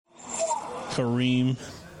Kareem.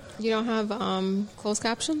 You don't have closed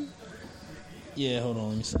caption? Yeah, hold on.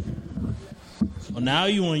 Let me see. Well, now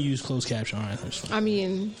you want to use closed caption. All right. I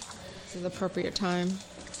mean, this is the appropriate time.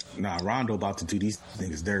 Nah, Rondo about to do these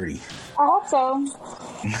things dirty. I hope so.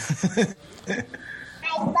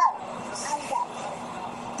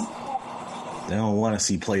 They don't want to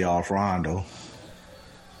see playoff Rondo.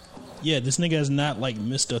 Yeah, this nigga has not like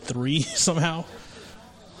missed a three somehow.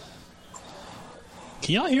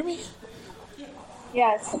 Can y'all hear me?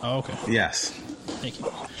 Yes. Oh, okay. Yes. Thank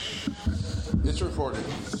you. It's recorded,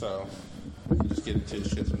 so we can just get into his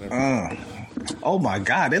shit whenever. Oh my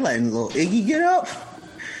God, they letting little Iggy get up?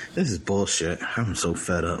 This is bullshit. I'm so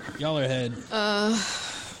fed up. Y'all are ahead. Yeah.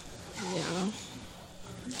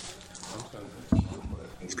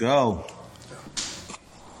 Let's go.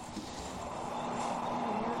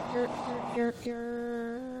 You're.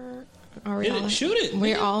 Are we Hit all, it, shoot it.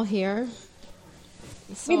 We're nigga. all here.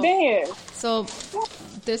 So, We've been here. So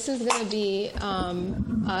this is gonna be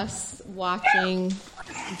us watching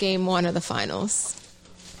Game 1 of the finals.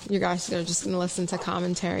 You guys are just gonna listen to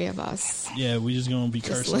commentary of us. Yeah, we just gonna be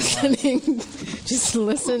Just cursing. listening. Just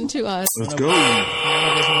listen to us Let's go.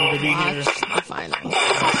 None of us wanted to be watch here. the finals.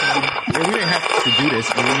 Yeah, we didn't have to do this.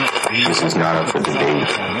 This is not up for debate. It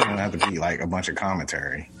doesn't have to be like a bunch of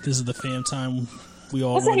commentary. This is the fam time we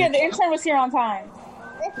all Listen here, wanted. the intern was here on time.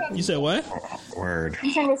 You said what? Word. The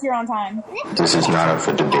intern was here on time. This is not up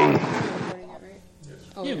for debate.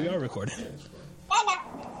 Oh, Yeah, we are recording.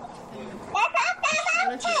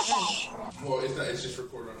 Well, it's not. It's just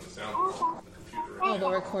recorded on the sound on the computer. Oh, the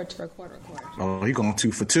record. Oh, he going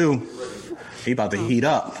 2 for 2. He about to heat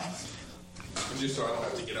up. Just so I don't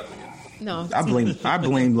have to get up again. No. I blame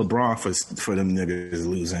LeBron for them niggas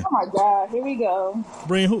losing. Oh my God, here we go.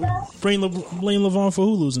 Blame LeVon for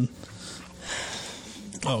who losing?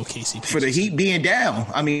 Oh, KCP. For the Heat being down.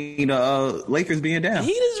 I mean, Lakers being down.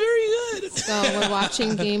 Heat is very good. So we're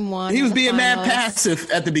watching Game 1. He was of the being mad finals.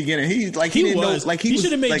 passive at the beginning. He He didn't was. know. Like He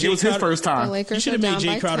should have made like Jay it was his Crowder- first The time. You Lakers should are have made down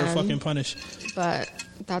Jay by Crowder 10, fucking punish. but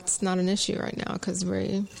that's not an issue right now because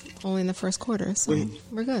we're only in the first quarter, so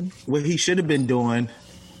we're good. What he should have been doing,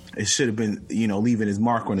 it should have been, leaving his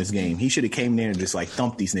mark on this game. He should have came there and just like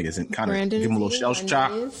thumped these niggas and kind of Brandon, give them a little is shell he?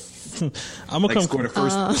 shock. I'm gonna Like score the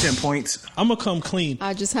first 10 points. I'm gonna come clean.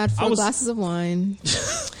 I just had 4 glasses of wine.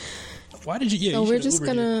 Why did you? Yeah, So you we're should've just Ubered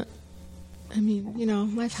gonna. I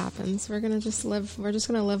mean, life happens. We're gonna just live. We're just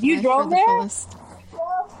gonna live You life drove for the there? fullest.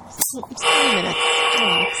 20 minutes.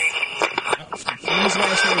 Relax. it. When was the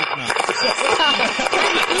last night?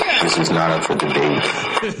 This is not up for debate.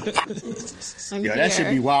 I'm Yo, here. that should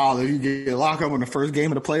be wild if you get locked up in the first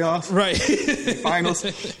game of the playoffs, Right. finals.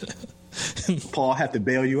 Paul have to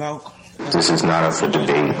bail you out. This is not up for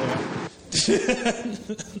debate.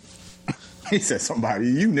 He said, "Somebody,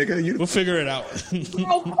 you nigga, you." We'll figure it out. Okay.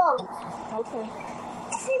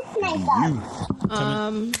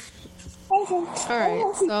 All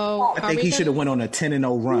right. So I think he should have went on a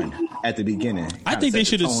 10-0 run at the beginning. I think they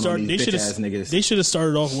should have started. They should have. Niggas. They should have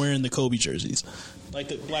started off wearing the Kobe jerseys, like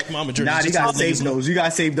the Black Mama jerseys. Nah, you Just gotta to save niggas- those. You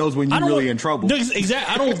gotta save those when I you're don't really want- in trouble. No, exactly.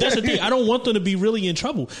 I don't. That's the thing. I don't want them to be really in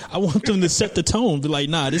trouble. I want them to set the tone. Be like,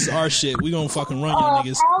 nah, this is our shit. We gonna fucking run y'all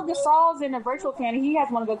niggas. Paul Gasol's in a virtual can. He has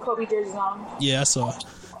one of the Kobe jerseys on. Yeah, I saw.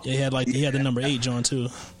 Yeah, he had the number 8 John too.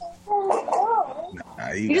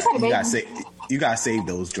 Nah, He just had a baby. you gotta save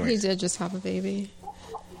those He joints. did just have a baby.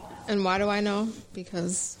 And why do I know?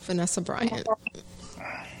 Because Vanessa Bryant.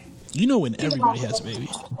 You know when everybody has a baby.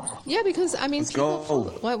 Yeah, because I mean, Let's go.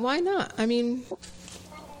 why not? I mean,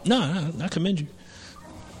 No, I commend you.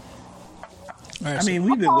 All right, I mean,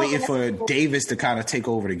 we've been waiting for Davis to kind of take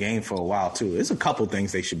over the game for a while too. There's a couple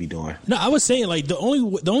things they should be doing. no, I was saying like the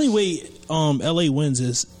only way LA wins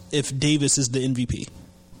is if Davis is the MVP.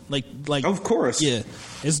 Like Of course. yeah.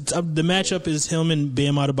 It's the matchup is him and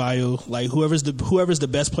Bam Adebayo. Like whoever's the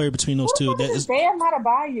best player between those two. That is Bam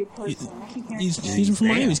Adebayo person. I keep hearing he's from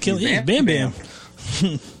Miami. He's killing. Yeah, Bam Bam.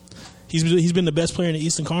 He's been the best player in the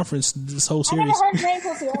Eastern Conference this whole I never series. heard his name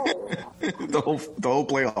till today. the whole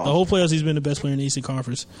playoff. The whole playoffs, he's been the best player in the Eastern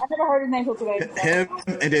Conference. I never heard his name till today. Him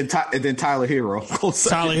and then Tyler Hero.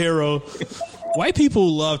 Tyler Hero. White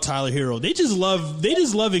people love Tyler Hero. They just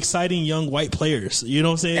love exciting young white players. You know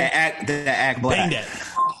what I'm saying? That act black. Bang that.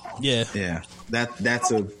 Yeah. Yeah,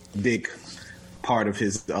 that's a big part of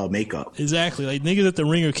his makeup. Exactly. Like niggas at the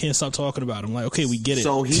Ringer can't stop talking about him. Like, okay, we get it.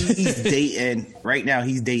 So he's dating right now.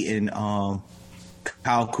 He's dating Kyle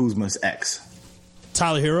Kuzma's ex.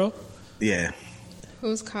 Tyler Hero. Yeah,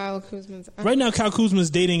 who's Kyle Kuzma's? Right now, Kyle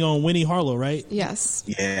Kuzma's dating on Winnie Harlow, right? Yes.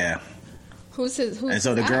 yeah. Who's his? Who's And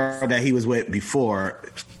so the his girl ex? that he was with before,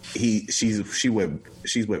 she's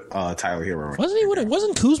with Tyler Hero.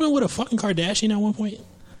 Wasn't Kuzma with a fucking Kardashian at one point?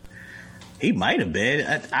 He might have been. He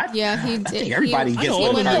did. I think everybody gets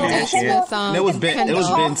one with Kardashian. It was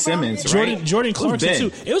Ben Simmons, right? Jordan Clarkson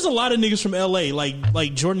too. It was a lot of niggas from LA,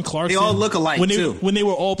 like Jordan Clarkson. They all look alike too. When they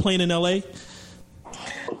were all playing in LA.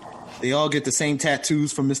 They all get the same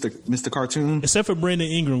tattoos from Mr. Cartoon, except for Brandon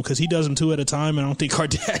Ingram because he does them 2 at a time, and I don't think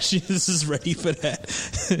Kardashians is ready for that.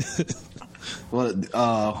 Well,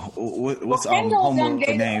 what's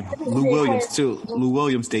the name? Lou Williams too. Lou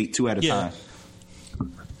Williams date 2 at a time.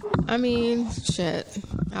 I mean, shit.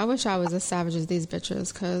 I wish I was as savage as these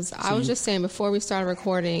bitches because I was just saying before we started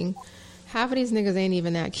recording, half of these niggas ain't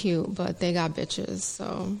even that cute, but they got bitches.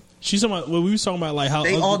 So she's talking about. Well, we were talking about like how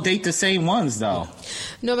they all date the same ones though.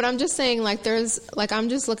 No, but I'm just saying like there's like I'm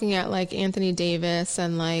just looking at like Anthony Davis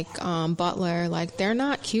and like Butler. Like they're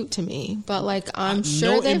not cute to me, but like I'm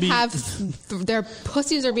sure they have their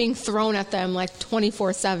pussies are being thrown at them like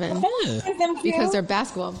 24/7 because they're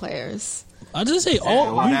basketball players. I just say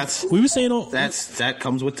we were saying that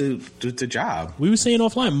comes with the job. We were saying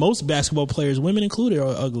offline most basketball players, women included,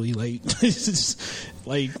 are ugly. Like, there's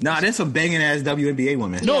some banging ass WNBA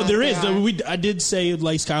women. No, there is. I did say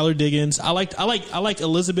like Skylar Diggins. I like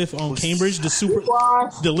Elizabeth on Cambridge,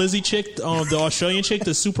 the Lizzie chick, the Australian chick,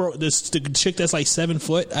 the chick that's like 7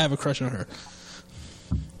 foot. I have a crush on her.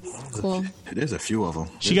 Cool. There's a few of them.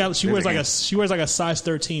 She wears like a size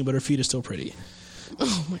 13, but her feet are still pretty.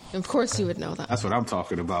 Oh my! Of course you would know that. That's what I'm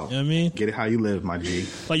talking about. You know what I mean? Get it how you live, my G.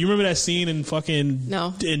 Like you remember that scene in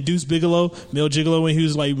in Deuce Bigelow, Male Gigolo, when he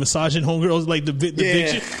was like massaging homegirls, like the big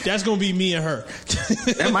shit? That's gonna be me and her.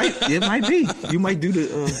 It might be. You might do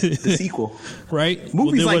the sequel, right?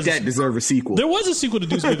 Movies like that deserve a sequel. There was a sequel to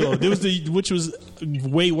Deuce Bigelow. There was which was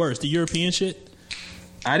way worse, the European shit.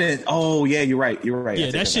 I didn't. Oh yeah, you're right.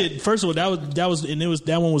 Yeah, that shit. First of all,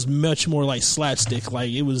 that one was much more like slapstick.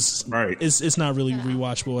 Like it was. Right. It's not really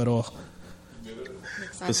rewatchable at all.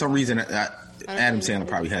 For some reason, Adam Sandler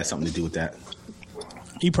probably had something to do with that.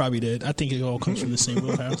 He probably did. I think it all comes from the same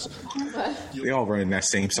wheelhouse. They all run in that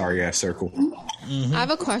same sorry ass circle. Mm-hmm. I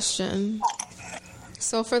have a question.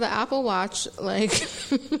 So for the Apple Watch, like,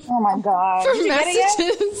 oh my god, for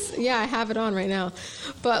messages, yeah, I have it on right now.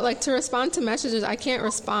 But like to respond to messages, I can't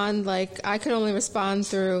respond. Like I can only respond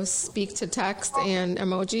through speak to text and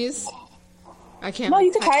emojis. I can't. No,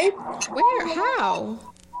 you can type. Where? How?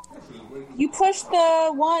 You push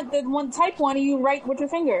the one type one, and you write with your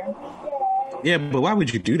finger. Yeah, but why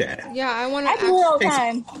would you do that? Yeah, I want to. I do it all the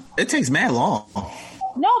time. It takes mad long.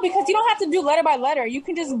 No, because you don't have to do letter by letter. You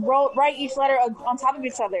can just write each letter on top of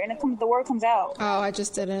each other, and the word comes out. Oh, I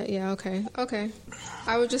just did it. Yeah, okay.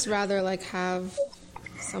 I would just rather like have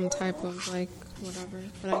some type of like whatever,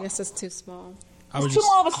 but I guess it's too small. It's too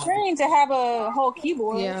small of a screen to have a whole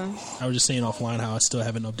keyboard. Yeah. I was just saying offline how I still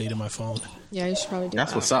haven't updated my phone. Yeah, you should probably do that.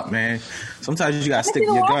 That's what's up, man. Sometimes you gotta stick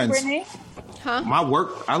to your guns. Brittany. Huh?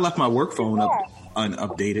 I left my work phone up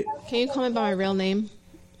unupdated. Can you call me by my real name?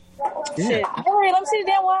 Yeah. Shit. Hurry, let me see the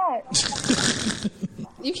damn watch.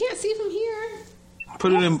 You can't see from here.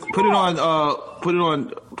 Put it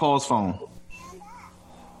on Paul's phone.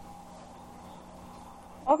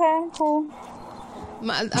 Okay, cool.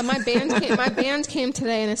 My band came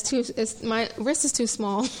today, and my wrist is too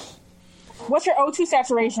small. What's your O2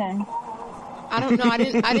 saturation? I don't know. I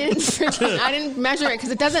didn't measure it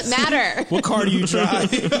because it doesn't matter. What car do you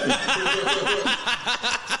drive?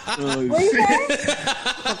 What you say?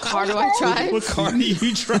 What car do I drive? What car do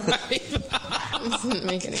you drive? It doesn't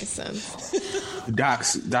make any sense. Doc,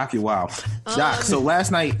 you're wild. Doc, so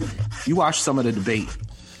last night you watched some of the debate.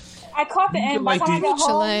 I caught the end. By the time I got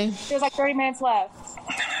home, there's like 30 minutes left.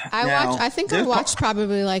 I think I watched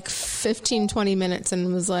probably like 15, 20 minutes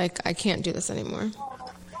and was like, I can't do this anymore.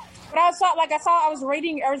 But I was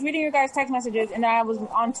reading your guys' text messages, and then I was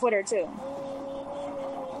on Twitter too.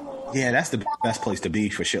 Yeah, that's the best place to be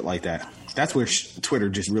for shit like that. That's where Twitter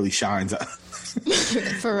just really shines up.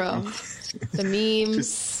 For real. The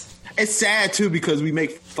memes. It's sad too because we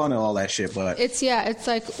make fun of all that shit, but it's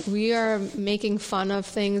like we are making fun of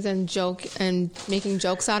things and making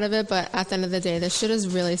jokes out of it, but at the end of the day, this shit is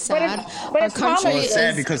really sad. But it's country is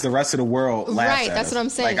sad because the rest of the world laughs right. at That's us. what I'm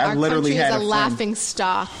saying. Like, our country is a laughing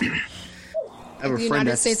stock. I have a friend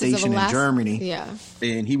that's stationed in Germany,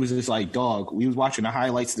 and he was just like, dog, we was watching the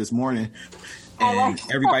highlights this morning, and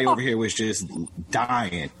everybody over here was just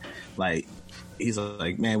dying. Like, he's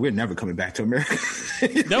like, man, we're never coming back to America.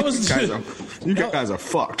 That was you guys are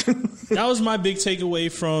fucked. That was my big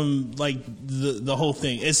takeaway from like the whole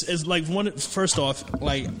thing. It's like first off,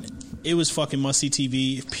 like it was fucking must see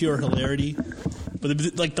TV, pure hilarity. But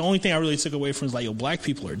the only thing I really took away from is like, yo, black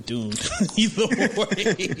people are doomed either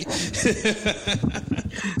way.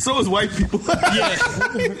 So is white people.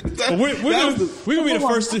 Yeah, we're gonna be the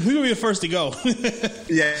first. We're gonna be the first to go.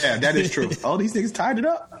 Yeah, that is true. All these niggas tied it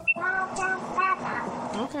up.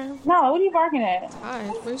 Okay. No, what are you barking at? Hi,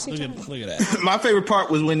 where's he? Look at that. My favorite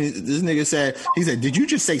part was when this nigga said, "Did you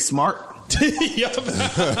just say smart?" Yo, he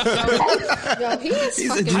is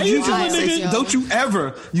fucking wild. Don't you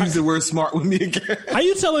ever use the word smart with me again. How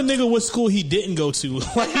you tell a nigga what school he didn't go to?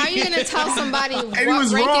 How are you gonna tell somebody what he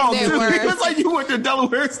was wrong, they were? It was like you went to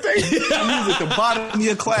Delaware State. And he was at the bottom of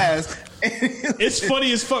your class. It's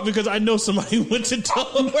funny as fuck because I know somebody who went to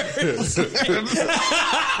Delaware. Who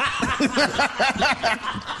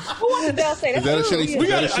went to Delaware State? Is that a shitty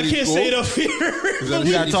I can't say it up here.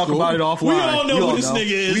 We gotta talk about it offline. We all know who this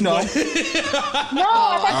nigga is. We know. No,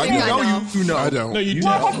 You know. I don't. No, you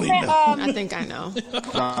No, definitely know. I think I know.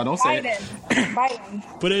 Nah, don't say it. Biden.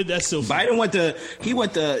 But that's still funny. Biden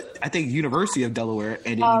went to I think University of Delaware,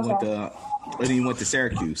 and then he went to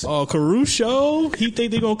Syracuse. Oh, Caruso. He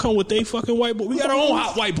think they gonna come with they fucking white boy. We got our own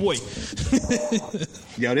hot white boy.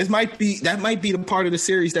 Yo, that might be the part of the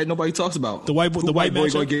series that nobody talks about. The white boy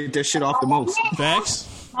gonna get that shit off the most. Facts.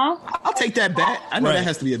 Huh? I'll take that bet. I know that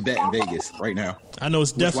has to be a bet in Vegas right now. I know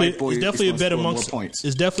it's definitely a bet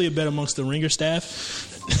amongst the Ringer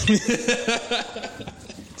staff.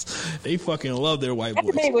 They fucking love their white boys.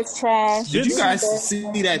 That debate was trash. Did you guys see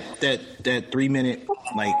that 3-minute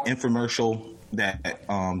like infomercial that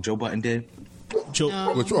Joe Budden did?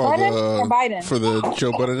 Joe, which one? Biden or Biden? For the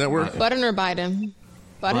Joe Budden Network? Budden or Biden?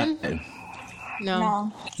 Budden?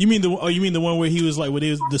 No. You mean the one where he was like,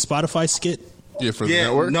 the Spotify skit? Yeah, for the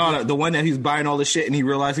network? No, the one that he was buying all the shit and he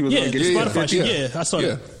realized he was going to get Spotify shit. Yeah, I saw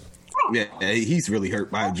that. Yeah, he's really hurt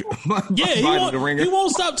by the Ringer. He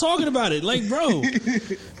won't stop talking about it. Like, bro,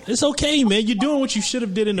 it's okay, man. You're doing what you should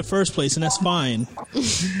have did in the first place, and that's fine.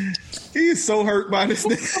 He is so hurt by this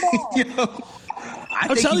thing. I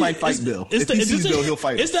think he might fight Bill. If he sees Bill, he'll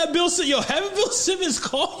fight him. It's that Bill. Having Bill Simmons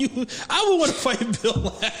call you, I would want to fight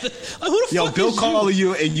Bill. Like, who the fuck Bill calling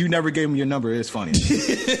you and you never gave him your number is funny.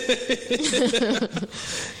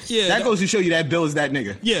 Yeah, that goes to show you that Bill is that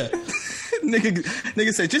nigga. Yeah.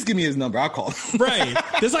 Nigga said, just give me his number. I'll call him. Right.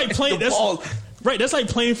 That's like playing. That's like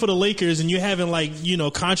playing for the Lakers, and you're having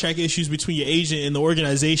contract issues between your agent and the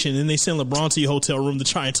organization, and they send LeBron to your hotel room to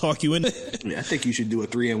try and talk you in. Yeah, I think you should do a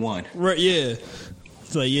 3-and-1. Right? Yeah.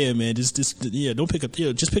 It's like, yeah, man, just don't pick up.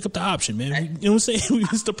 Just pick up the option, man. You know what I'm saying?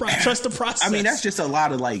 Trust the process. I mean, that's just a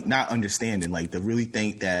lot of not understanding, to really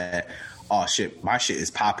think that. Oh shit, my shit is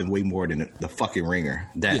popping way more than the fucking Ringer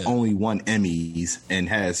that only won Emmys and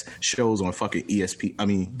has shows on fucking ESPN. I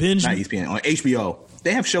mean, not ESPN, on HBO.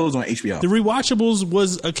 They have shows on HBO. The Rewatchables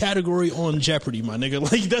was a category on Jeopardy, my nigga.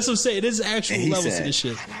 Like, that's what I'm saying. There's actual levels to this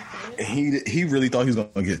shit. He really thought he was going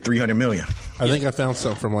to get $300 million. I think I found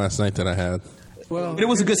something from last night that I had. Well, it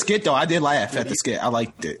was a good skit though. I did laugh at the skit. I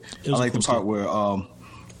liked it. I liked the part where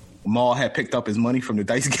Maul had picked up his money from the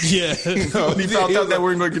dice game. Yeah. He found out that we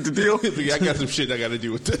weren't going to get the deal. I got some shit I got to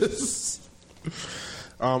do with this.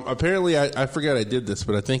 Apparently, I forgot I did this,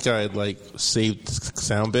 but I think I had saved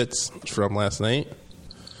sound bits from last night.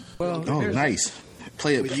 Well, nice.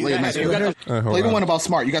 Play it nice. Play the one about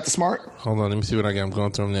smart. You got the smart? Hold on, let me see what I got. I'm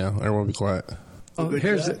going through them now. Everyone be quiet.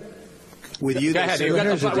 Here's it. With you, go ahead.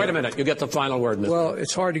 Wait a minute. You get the final word. Mr. Well,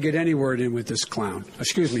 it's hard to get any word in with this clown.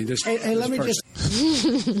 Excuse me. Hey, let me just.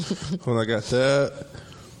 Hold on, I got that.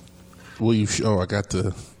 Will you? I got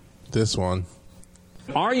this one.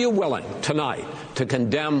 Are you willing tonight to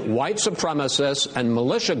condemn white supremacists and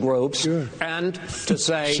militia groups and to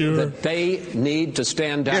say that they need to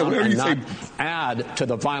stand down and not add to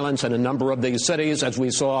the violence in a number of these cities, as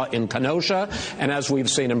we saw in Kenosha and as we've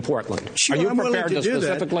seen in Portland? Sure, are you prepared to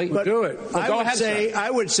specifically do it? I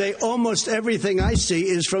would say almost everything I see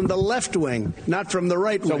is from the left wing, not from the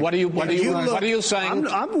right wing. So what are you saying?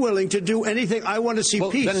 I'm willing to do anything. I want to see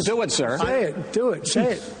peace. Then do it, sir. Say it. Do it.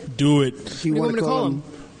 Say it. Do it. What do you want to call him?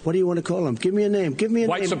 What do you want to call them? Give me a name.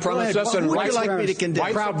 White supremacists and white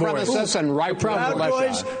supremacists and right Proud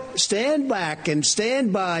Boys. Stand back and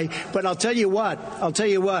stand by. But I'll tell you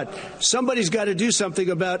what. Somebody's got to do something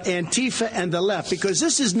about Antifa and the left, because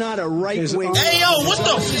this is not a right wing. Hey yo, what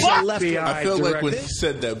the fuck? I feel like when he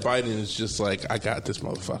said that, Biden is just like, I got this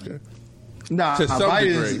motherfucker. Nah,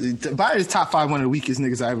 Biden's top 5 one of the weakest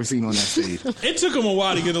niggas I ever seen on that stage. It took him a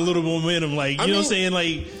while to get a little momentum, what I'm saying,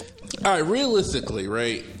 all right, realistically,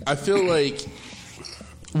 right? I feel like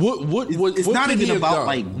what it's not could even he about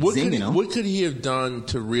done? What could he have done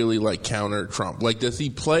to really counter Trump? Does he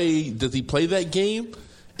play that game?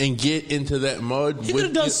 and get into that mud. He could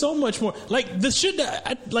have done so much more. Like the shit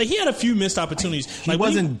that, he had a few missed opportunities. He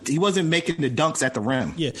wasn't making the dunks at the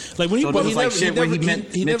rim. Yeah, like when he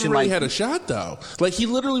never really had a shot though. Like he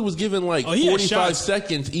literally was given 45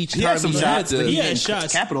 seconds each time he had to. He had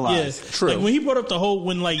shots. Capitalize. Yeah. True. Like when he brought up the whole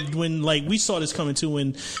when we saw this coming too,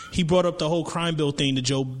 when he brought up the whole crime bill thing to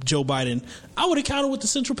Joe Biden, I would have counted with the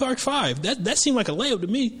Central Park Five. That seemed like a layup to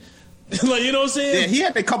me. Like, you know what I'm saying?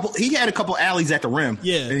 Yeah, he had a couple alleys at the rim.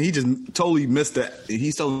 Yeah, and he just totally missed it. I think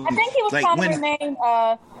he was trying to remain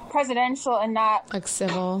presidential and not like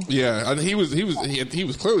civil. Yeah, I mean, he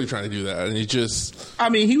was clearly trying to do that, and he just. I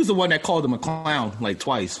mean, he was the one that called him a clown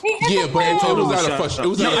twice. Yeah, but it was out of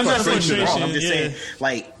frustration. I'm just saying,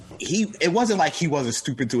 it wasn't like he wasn't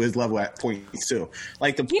stupid to his level at points too.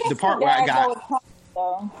 Like the part where I got.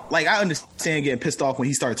 Like, I understand getting pissed off when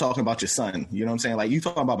he started talking about your son. You know what I'm saying? Like, you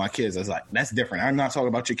talking about my kids. I was like, that's different. I'm not talking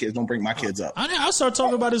about your kids. Don't bring my kids up. I'll start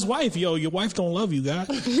talking about his wife. Yo, your wife don't love you, guys.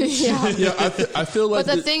 Yeah. I feel like.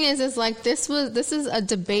 But the thing is like this is a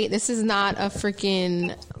debate. This is not a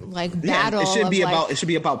freaking battle. It should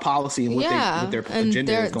be about policy and what their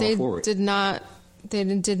agenda is going forward. They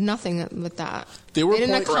did nothing with that. They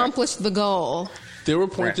didn't accomplish the goal. There were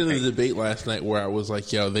points in the debate last night where I was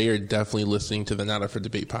like, yo, they are definitely listening to the Not Up for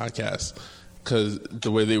Debate podcast. Because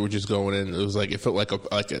the way they were just going in, it was like, it felt like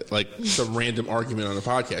some random argument on a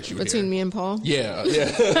podcast. Between me and Paul? Yeah.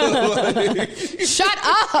 Shut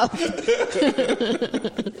up!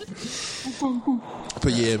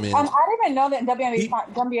 But yeah, man. I didn't even know that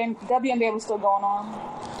WNBA was still going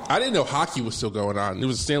on. I didn't know hockey was still going on. It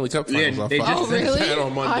was Stanley Cup Finals on Fox. Oh, really?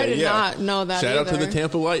 On Monday. I did not know that Shout out to the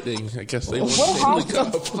Tampa Lightning. I guess they won the Stanley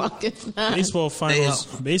Cup. Baseball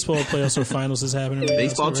playoffs or finals is happening right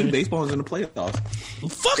Baseball too. Baseball is in the playoffs.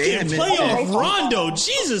 Fucking playoff Rondo.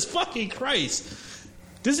 Jesus fucking Christ.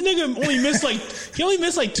 This nigga only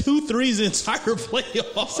missed 2 threes the entire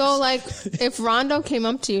playoffs. So if Rondo came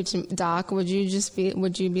up to you, Doc, would you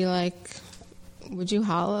like, would you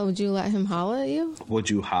holla? Would you let him holla at you? Would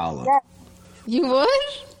you holla? Yes. You would?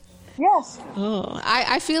 Yes. Oh,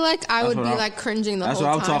 I feel like I would be cringing the whole time.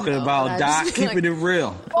 That's what I'm talking about, Doc. Keeping it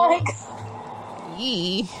real.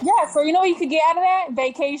 Yeah, so you know what you could get out of that?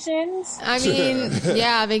 Vacations. I mean,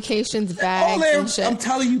 yeah, vacations, bags, and shit. I'm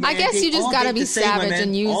telling you, man, I guess you just gotta be savage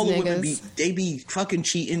and use all niggas. They be fucking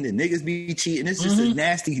cheating, the niggas be cheating. It's just a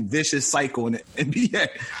nasty, vicious cycle in the NBA.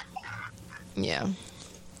 Yeah.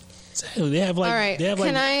 So they have all right.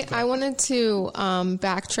 I wanted to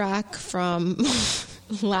backtrack from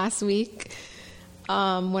last week.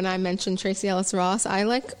 When I mentioned Tracee Ellis Ross, I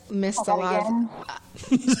missed a lot of.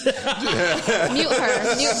 Mute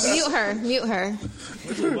her.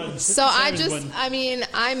 So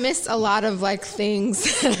I missed a lot of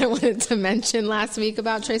things that I wanted to mention last week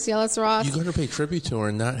about Tracee Ellis Ross. You're going to pay tribute to her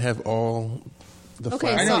and not have all the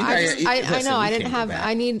flowers. Okay, so I know I didn't have.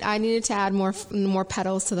 I needed to add more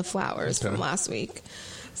petals to the flowers from last week.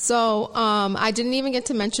 So I didn't even get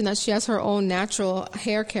to mention that she has her own natural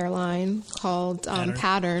hair care line called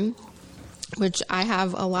Pattern, which I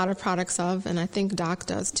have a lot of products of, and I think Doc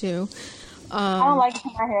does too. I don't like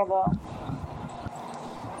my hair though.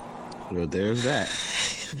 Well, there's that.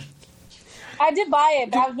 I did buy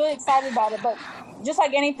it, but I was really excited about it. But just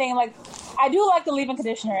like anything, I do like the leave-in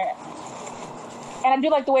conditioner, and I do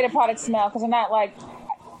like the way the products smell because they're not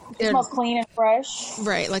it smells clean and fresh.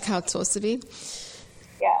 Right, like how it's supposed to be.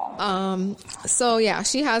 Yeah. So yeah,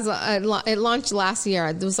 she has it launched last year.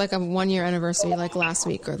 It was a 1-year anniversary, last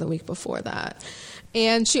week or the week before that.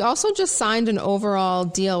 And she also just signed an overall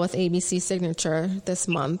deal with ABC Signature this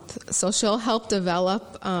month. So she'll help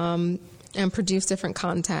develop and produce different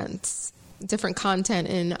content in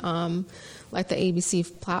the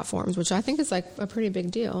ABC platforms, which I think is a pretty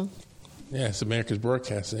big deal. Yeah, it's America's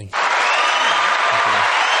Broadcasting.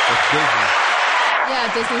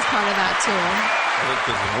 Yeah, Disney's part of that too.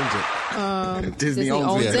 I think Disney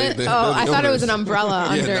owns it. I thought it was an umbrella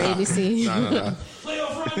under ABC. No.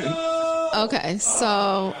 Okay,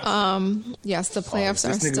 so yes, the playoffs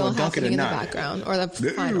are still happening in the background, or the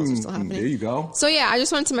finals are still happening. There you go. So yeah, I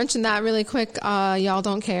just wanted to mention that really quick. Y'all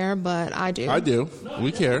don't care, but I do. I do.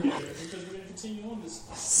 We care.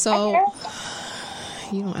 So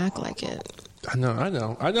you don't act like it. I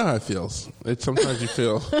know how it feels. Sometimes you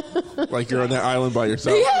feel like you're on that island by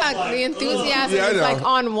yourself. Yeah, the enthusiasm is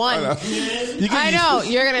on one. I know.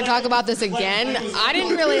 You're going to talk about this again. I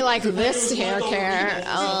didn't really like this hair care.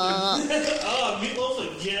 Meatloaf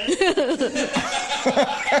again?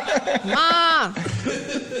 Ma!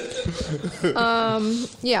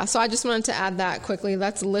 Yeah, so I just wanted to add that quickly.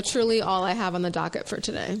 That's literally all I have on the docket for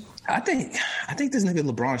today. I think this nigga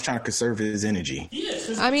LeBron's trying to conserve his energy.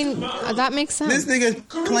 I mean, that makes sense. This nigga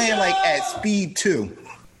playing like at speed 2.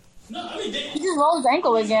 No, I mean, he just rolled his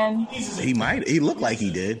ankle again. He might. He looked like he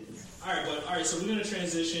did. All right, so we're gonna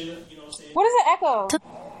transition. You know what I'm saying? What is the echo?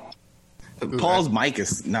 Paul's mic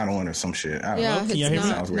is not on or some shit. I don't know. Can you hear me?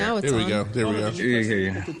 Now it's on. There we go.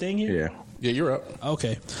 Yeah. The thing here? Yeah, you're up.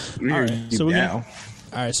 Okay. All right.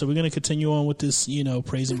 So we're gonna continue on with this,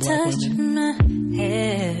 praising black women.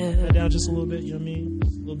 Head down just a little bit, you know what I mean?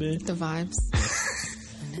 Just a little bit. The vibes.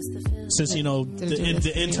 Since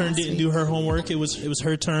the intern didn't do her homework, it was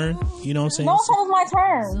her turn. You know what I'm saying? No, it was my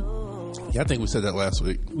turn. Yeah, I think we said that last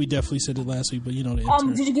week. We definitely said it last week, but the intern.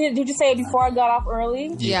 Did you say it before I got off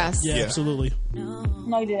early? Yes. Yeah, absolutely.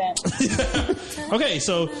 No, you didn't. Okay,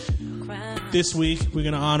 so this week we're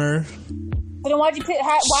gonna honor. But then why do you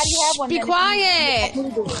have one? Be quiet.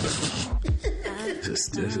 This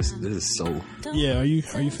is so. Yeah, are you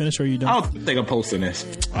finished or are you done? I don't think I'm posting this.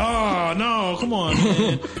 Oh no! Come on,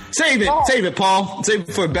 man. Save it, Paul. Save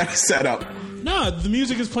it for a better setup. No, the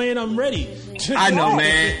music is playing. I'm ready. I know,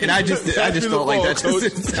 man. And I just felt like that.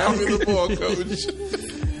 Tell me the ball, coach.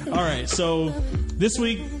 All right, so this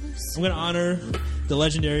week I'm going to honor the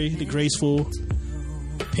legendary, the graceful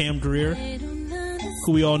Pam Grier,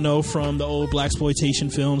 who we all know from the old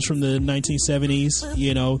blaxploitation films from the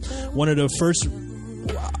 1970s. One of the first,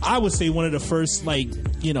 I would say, women of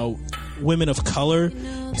color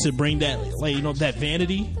to bring that, that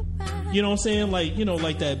vanity. You know what I'm saying?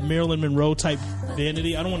 Like that Marilyn Monroe type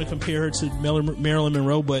vanity. I don't want to compare her to Marilyn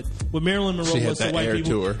Monroe, but what Marilyn Monroe was to white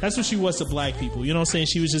people, that's what she was to black people. You know what I'm saying?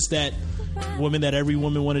 She was just that woman that every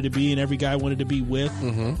woman wanted to be and every guy wanted to be with.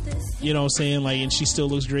 Mm-hmm. You know what I'm saying? And she still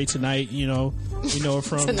looks great tonight. We know her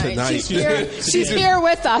from tonight. She's here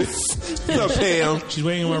with us. What's up, Pam? She's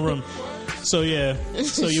waiting in my room. So yeah,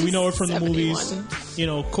 we know her from the movies.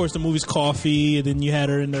 Of course, the movie's Coffee, and then you had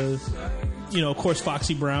her in the. Of course,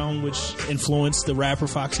 Foxy Brown, which influenced the rapper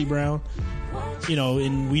Foxy Brown.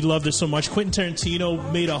 And we loved her so much. Quentin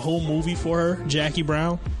Tarantino made a whole movie for her, Jackie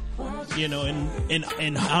Brown.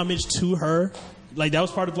 And homage to her. That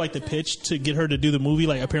was part of the pitch to get her to do the movie.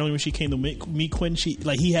 Apparently when she came to meet Quentin,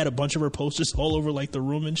 he had a bunch of her posters all over the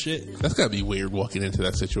room and shit. That's gotta be weird walking into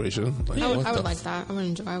that situation. I would like that. I would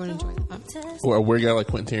enjoy that. Or where you got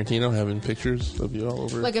Quentin Tarantino having pictures of you all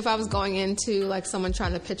over. If I was going into someone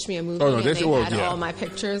trying to pitch me a movie and they had all my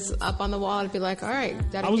pictures up on the wall, I'd be like, all right,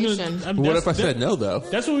 dedication. What if I said no though?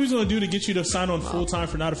 That's what we was gonna do to get you to sign on full time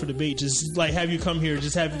for Not For Debate. Just have you come here,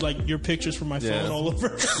 just have your pictures from my phone all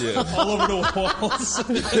over, all over the wall. I'm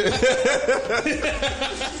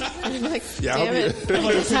damn it!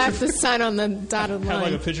 I just have to sign on the dotted line.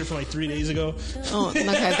 Have a picture from 3 days ago. Oh, okay,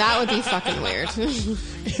 that would be fucking weird.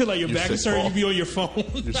 Your back is starting to be on your phone.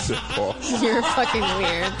 You're sick, Paul. You're fucking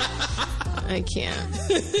weird. I can't.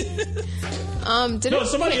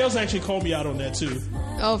 Somebody else actually called me out on that too.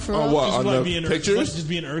 Oh, for real? What? On the pictures? Just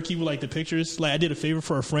being irky with the pictures. I did a favor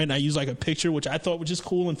for a friend. I used a picture which I thought was just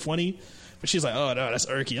cool and funny. But she's like, oh, no, that's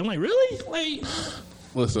irky. I'm like, really?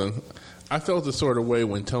 Listen, I felt the sort of way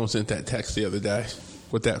when Tone sent that text the other day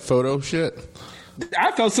with that photo shit.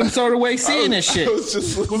 I felt some sort of way seeing this shit. I was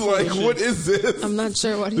just what is this? I'm not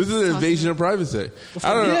sure what he's This is an invasion of privacy.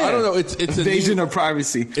 I don't know. It's invasion of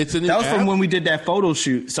privacy. It's a new That was app. from when we did that photo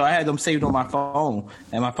shoot. So I had them saved on my phone.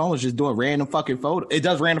 And my phone was just doing random fucking photos. It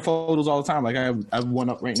does random photos all the time. I have one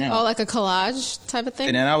up right now. Oh, like a collage type of thing?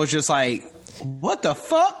 And then I was just like, what the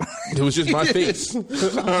fuck? It was just my face.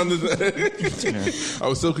 I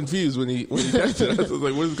was so confused when he texted us. I was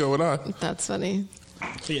like, what is going on? That's funny.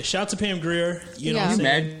 So yeah, shout out to Pam Grier. You know,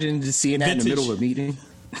 imagine just seeing that in the middle of a meeting.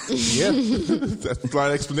 Yeah, that's a lot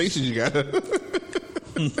of explanations you got.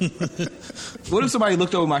 What if somebody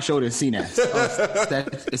looked over my shoulder and seen that? Oh,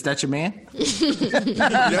 is that your man?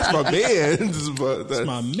 That's my man. That's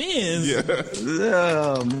my man.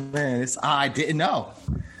 Yeah. Oh man, I didn't know.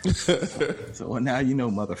 So now you know,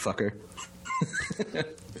 motherfucker.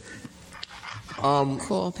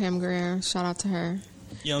 Cool, Pam Grier. Shout out to her.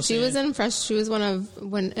 You know she was in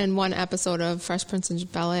in one episode of Fresh Prince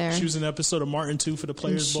of Bel-Air. She was in an episode of Martin too for the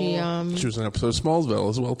Players Ball. She was in an episode of Smallville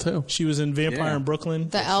as well too. She was in Vampire in Brooklyn.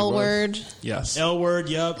 The L Word. Yes. L Word.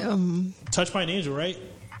 Yep. Touched by an Angel, right?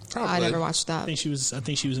 Probably. I never watched that. I think she was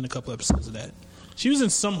in a couple episodes of that. She was in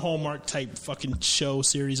some Hallmark type fucking show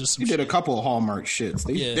series or some. She did a couple of Hallmark shits.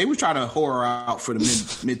 They were trying to whore her out for the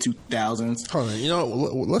mid 2000s. Hold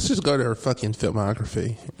on, let's just go to her fucking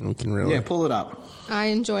filmography and we can really pull it up. I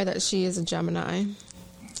enjoy that she is a Gemini.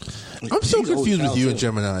 I'm so confused with you and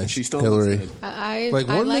Gemini, Hillary.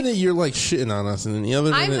 One minute you're like shitting on us, and then the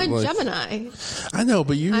other minute I'm a Gemini. I know,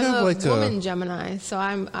 but I'm have like a woman Gemini, so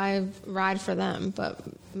I ride for them. But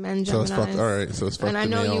men Gemini. So it's all right. So it's fucked. And I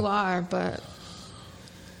know you are, but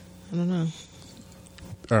I don't know.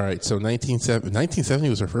 All right, so 1970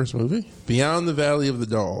 was her first movie? Beyond the Valley of the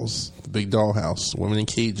Dolls, The Big Dollhouse, Women in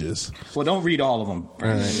Cages. Well, don't read all of them. All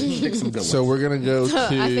right. Pick some good ones. So we're going to go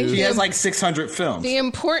to... She has like 600 films. The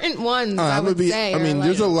important ones, I would say. I mean,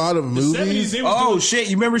 there's a lot of movies. Oh, shit.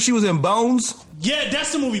 You remember she was in Bones? Yeah,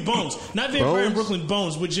 that's the movie Bones. Not Vampire in Brooklyn,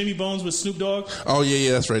 Bones, with Jimmy Bones with Snoop Dogg. Oh,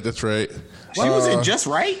 yeah, that's right. She was in Just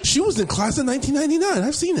Right? She was in Class of 1999.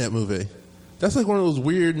 I've seen that movie. That's like one of those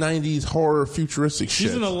weird 90s horror futuristic shit.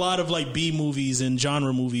 She's in a lot of like B movies and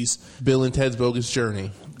genre movies. Bill and Ted's Bogus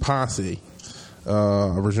Journey, Posse,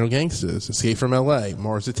 Original Gangsters, Escape from L.A.,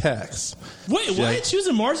 Mars Attacks. Wait, what? She was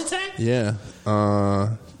in Mars Attack? Yeah.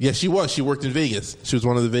 Yeah, she was. She worked in Vegas. She was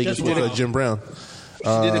one of the Vegas with Jim Brown. She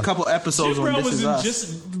did a couple episode on This Is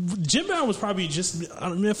Us. Jim Brown was probably just.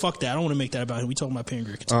 Fuck that. I don't want to make that about him. We talking about Pam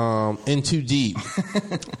Grier. In Too Deep,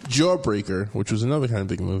 Jawbreaker, which was another kind of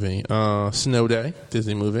big movie. Snow Day,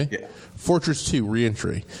 Disney movie. Yeah. Fortress 2,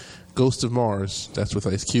 Reentry. Ghost of Mars, that's with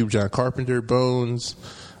Ice Cube, John Carpenter, Bones.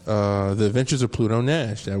 The Adventures of Pluto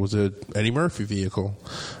Nash, that was a Eddie Murphy vehicle.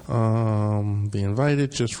 The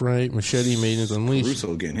Invited, Just Right. Machete, Maidens Unleashed.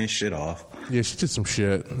 Russo getting his shit off. Yeah, she did some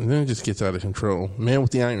shit, and then it just gets out of control. Man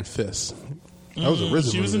with the Iron Fist. That was a RZA movie.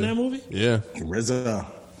 She was in that movie? Yeah. RZA.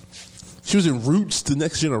 She was in Roots, The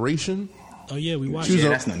Next Generation. Oh, yeah, we watched it. Yeah,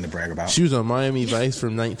 that's nothing to brag about. She was on Miami Vice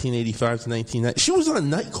from 1985 to 1990. She was on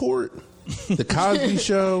Night Court, The Cosby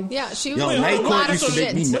Show. Yeah, she was on Night Court. Used to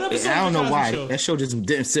make me, I don't know why. That show just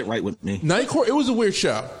didn't sit right with me. Night Court, it was a weird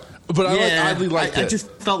show. But I oddly liked it. I just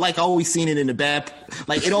felt like I always seen it in a bad...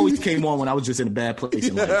 Like, it always came on when I was just in a bad place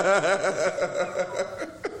in life.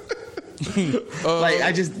 Like,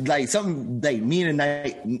 I just... Like, something... Like, me and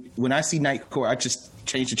Night... When I see Night Court, I just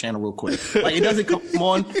change the channel real quick. Like, it doesn't come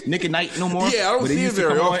on Nick at Night no more. Yeah, I don't see it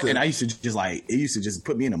very often. And I used to just, like... It used to just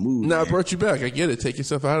put me in a mood. No, it brought you back. I get it. Take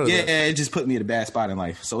yourself out of that. Yeah, it just put me in a bad spot in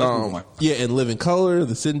life. So let's move on. Yeah, and Live in Color,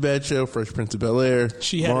 The Sinbad Show, Fresh Prince of Bel-Air,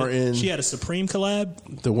 Martin. She had a Supreme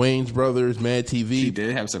collab. The Wayans Brothers, Mad TV. She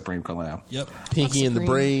did have Supreme collab. Yep. Pinky and the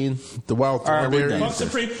Brain, The Wild Thornberry. Fuck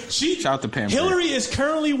Supreme. Shout out to Pam. Hillary is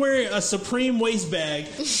currently wearing a Supreme waist bag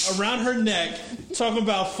around her neck, talking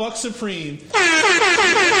about fuck Supreme.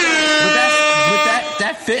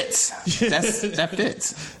 That fits. That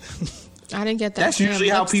fits. I didn't get that. That's usually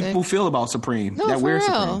how people feel about Supreme. No, that for wears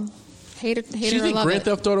real. Supreme. Hate She's it or in love Grand it.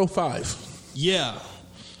 Theft Auto 5. Yeah.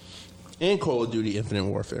 And Call of Duty Infinite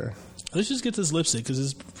Warfare. Let's just get this lipstick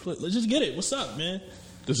because let's just get it. What's up, man?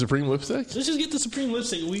 The Supreme lipstick? Let's just get the Supreme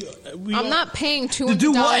lipstick. I'm not paying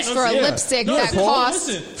 $200 for a lipstick that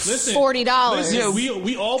costs $40. Yeah,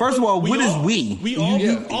 we all. First of all, what is we?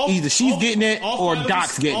 Either she's getting it or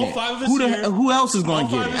Doc's getting it. Who else is going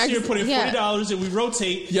to get it? All 5 of us here put in $40 and we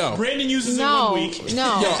rotate. Yo, Brandon uses it 1 week.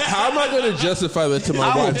 No. Yo, how am I going to justify that to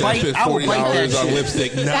my wife? I spent $40 on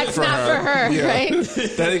lipstick. That's not for her, right?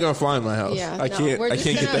 That ain't gonna fly in my house. Yeah, I can't. We're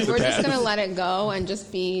just gonna gonna let it go and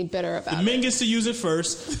just be bitter about it. The men gets to use it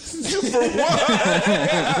first. For what?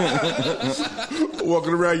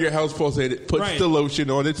 Walking around your house, pulsating, puts the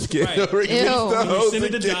lotion on its skin. Right. We send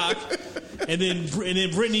it to Doc, and then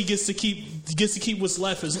Brittany gets to keep what's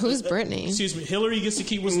left. Who's Brittany? Excuse me, Hillary gets to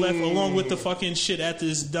keep what's left along with the fucking shit after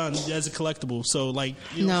it's done as a collectible. So like,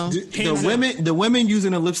 the women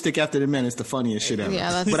using a lipstick after the men is the funniest shit ever.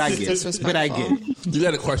 Yeah, that's but I get it. You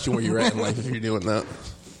got to question where you're at in life if you're doing that.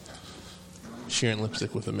 Sharing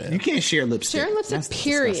lipstick with a man. You can't share lipstick. Sharing lipstick,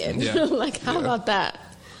 period. Yeah. Like, how about that?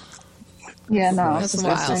 Yeah, no, that's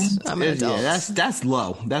wild. I'm an adult. Yeah, that's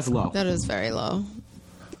low. That's low. That is very low.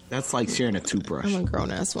 That's like sharing a toothbrush. I'm a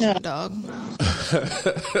grown ass woman, dog.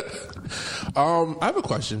 I have a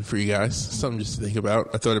question for you guys. Something just to think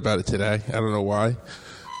about. I thought about it today. I don't know why.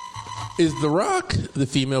 Is The Rock the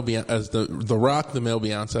female Beyonce? The Rock the male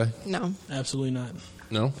Beyonce? No, absolutely not.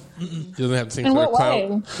 No, he doesn't have the same in sort of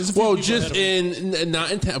clout. Well, just in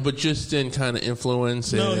not in town, but just in kind of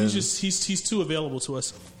influence. No, he's too available to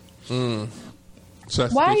us. So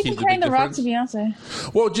that's why are you comparing The Rock to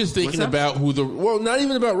Beyonce? Well, just thinking about not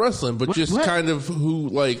even about wrestling, but kind of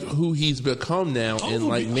who he's become now in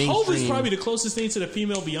like mainstream. Hov is probably the closest thing to the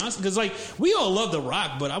female Beyonce because like we all love The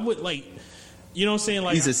Rock, but I would like, you know what I'm saying?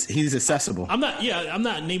 Like he's accessible. I'm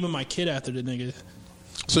not naming my kid after the nigga.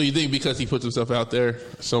 So you think because he puts himself out there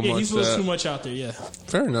so much? He's a little too much out there. Yeah,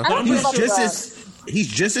 fair enough. He's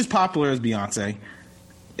just as popular as Beyonce.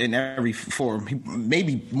 in every form. He may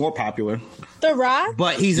be more popular. The Rock?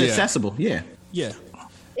 But he's accessible, yeah. Yeah.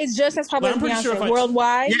 It's just as popular as Beyonce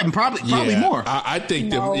worldwide? Yeah, probably more. I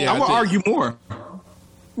think I would argue more.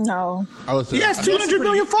 No. He has 200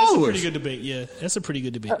 million followers. That's a pretty good debate, yeah. That's a pretty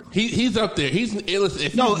good debate. He's up there.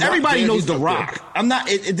 Everybody knows The Rock. I'm not.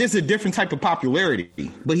 This is a different type of popularity,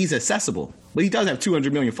 but he's accessible. But he does have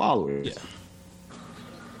 200 million followers. Yeah.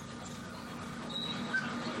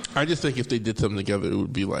 I just think if they did something together, it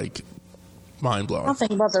would be like mind blowing. I'm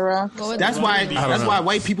thinking about The Rock. That's why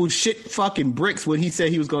white people shit fucking bricks when he said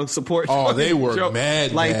he was going to support. Oh, they were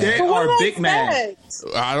mad. Like they are big mad.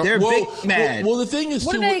 They're big mad. Well, the thing is,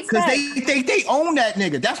 because they own that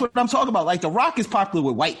nigga. That's what I'm talking about. Like The Rock is popular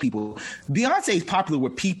with white people. Beyonce is popular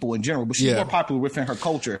with people in general, but she's more popular within her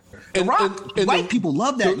culture. The Rock, white people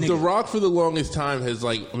love that nigga. The Rock for the longest time has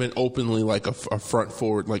like been openly like a front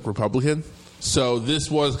forward like Republican. So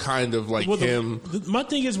this was kind of like him. My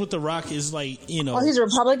thing is with The Rock is like, you know. Oh, he's a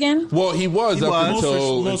Republican? Well, he was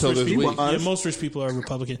until this week. Yeah, most rich people are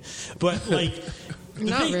Republican. But like.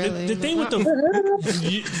 Not really. The thing with the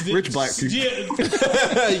rich black people.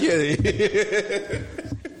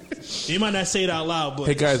 You might not say it out loud, but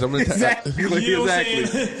hey guys, I'm gonna exactly.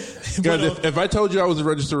 Guys, if I told you I was a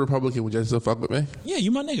registered Republican, would you still fuck with me? Yeah,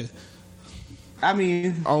 you my nigga. I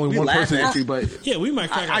mean, only one person at you, but yeah, we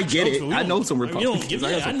might. I get it. I know some Republicans.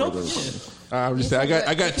 I know. I'm just saying,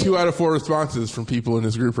 I got 2 out of 4 responses from people in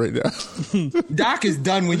this group right now. Doc is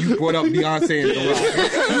done when you brought up Beyonce and The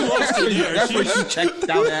Rock. That's what she checked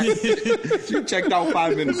out at. She checked out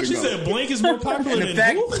 5 minutes ago. She said Blank is more popular and the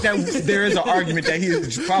fact that there is an argument that he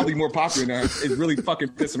is probably more popular than her is really fucking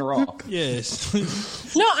pissing her off. Yes.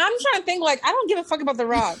 No, I'm trying to think, like, I don't give a fuck about The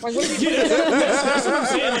Rock. Like, that's what I'm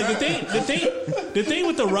saying. Like, the thing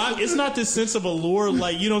with The Rock, it's not this sense of allure.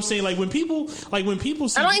 Like, you know what I'm saying? Like, when people see,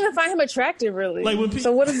 I don't even find him attractive. Really? Like when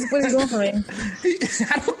so what is he doing for me?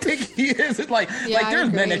 I don't think he is. It's like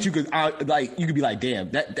there's men that you could you could be like, damn,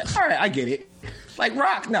 that all right, I get it. Like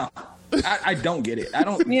Rock, no. I don't get it. I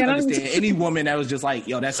don't understand any woman that was just like,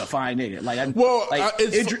 yo, that's a fine nigga. Like,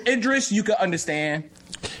 Idris, you could understand.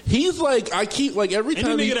 He's like, I keep like every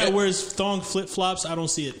time any nigga that wears thong flip flops, I don't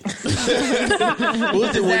see it.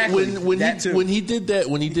 When he did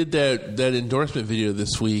that endorsement video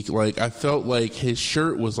this week, like I felt like his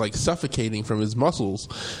shirt was like suffocating from his muscles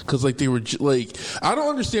because like they were like, I don't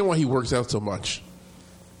understand why he works out so much.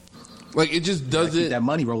 Like it just doesn't. That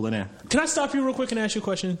money rolling in. Can I stop you real quick and ask you a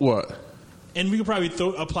question? What? And we could probably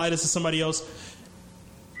apply this to somebody else.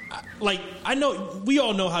 Like I know, we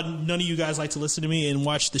all know how none of you guys like to listen to me and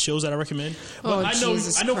watch the shows that I recommend. But I know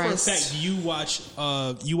for a fact you watch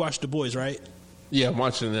The Boys, right? Yeah, I'm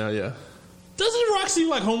watching it now. Yeah. Doesn't Rock seem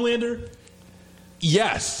like Homelander?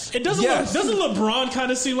 Yes. It doesn't. Yes. Doesn't LeBron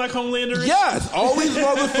kind of seem like Homelander? Yes. All these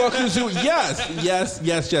motherfuckers who. Yes.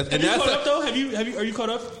 And have you caught up though? Are you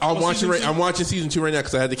caught up? I'm watching season 2 right now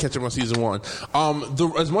because I had to catch up on season 1.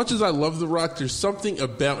 As much as I love The Rock, there's something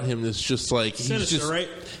about him that's just like right?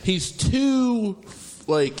 He's too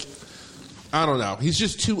like. I don't know. He's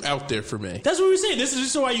just too out there for me. That's what we were saying. This is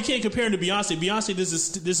just why you can't compare him to Beyonce. Beyonce,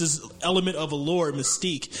 this is element of allure,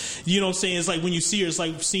 mystique. You know what I'm saying? It's like when you see her, it's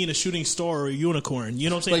like seeing a shooting star or a unicorn. You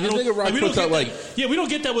know what I'm saying? Like this nigga Rock puts out like... Yeah, we don't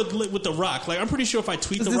get that with The Rock. Like, I'm pretty sure if I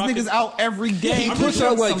tweet The Rock... This nigga's out every day. He puts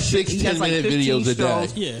out like 6-10-minute videos a day.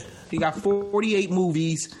 Yeah. He got 48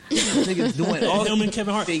 movies. Niggas doing all him and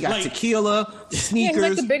Kevin Hart. They got tequila,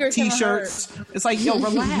 sneakers, T-shirts. It's like, yo,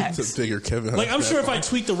 relax. It's a bigger Kevin Hart. Like, I'm sure if I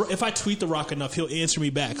tweet the Rock enough, he'll answer me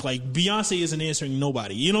back. Like, Beyonce isn't answering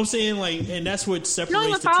nobody. You know what I'm saying? Like, and that's what separates. You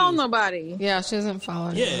don't even follow nobody. Yeah, she doesn't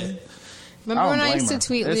follow. Yeah. Remember when I used to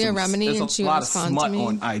tweet Leah Remini and she would respond to me?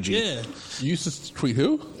 On IG. Yeah. You used to tweet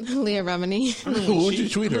who? Leah Remini. Who would you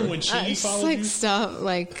tweet her? When she followed you? Stuff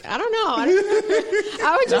like I don't know.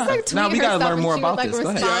 I would just like tweet her. Now we gotta learn more about this. Go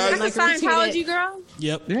ahead. That's a Scientology girl.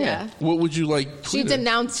 Yep. Yeah. What would you like? She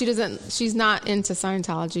denounced. She's not into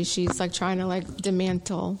Scientology. She's like trying to like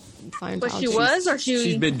dismantle Scientology. But she was, or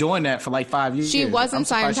she's been doing that for like 5 years. She was in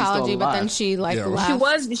Scientology, but then she left.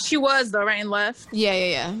 She was though, right, and left.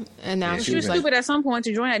 Yeah. And now she was stupid at some point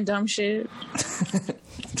to join that dumb shit.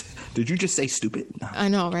 Did you just say stupid? No. I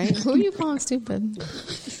know, right? Who are you calling stupid?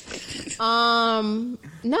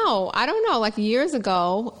 No, I don't know. Like years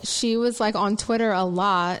ago, she was like on Twitter a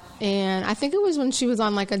lot, and I think it was when she was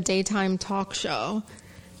on like a daytime talk show.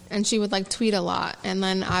 and she would like tweet a lot, and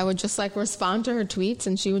then I would just like respond to her tweets,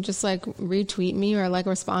 and she would just like retweet me or like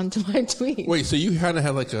respond to my tweet. Wait, so you kind of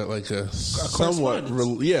had like a somewhat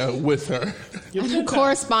with her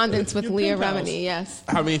correspondence with Leah Remini? Yes.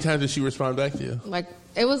 How many times did she respond back to you? Like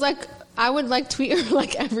it was like I would like tweet her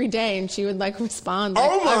like every day, and she would like respond.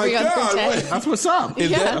 Like, oh my every God! other day. That's what's up.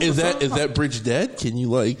 Is that bridge dead? Can you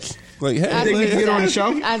like? Like, hey, get on the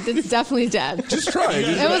show. It's definitely dead. Just try it.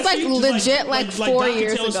 It was like legit, like 4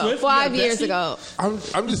 years ago, 5 years ago. I'm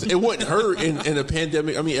just. It wasn't her in a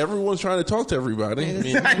pandemic. I mean, everyone's trying to talk to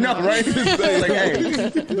everybody. I know, right? Like, hey,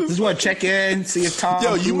 just want to check in, see if Tom.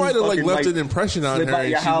 Yo, you might have like left an impression on her. By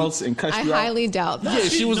your house and cuss you out. I highly doubt that. Yeah,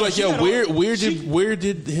 she was like, yo, where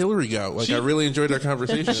did Hillary go? Like, I really enjoyed our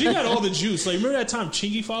conversation. She got all the juice. Like, remember that time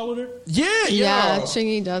Chingy followed her? Yeah,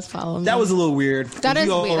 Chingy does follow me. That was a little weird. That is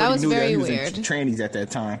weird. That was very weird. Trannies at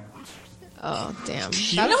that time. Oh damn!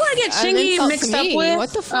 You know what I get Chingy mixed up with?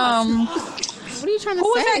 What the fuck? What are you trying to say? Who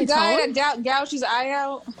was that guy that gouged his eye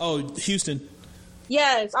out? Oh, Houston.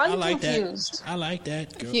 Yes, I like confused. that. I like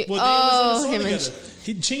that girl. Him and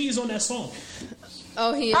Chingy's on that song.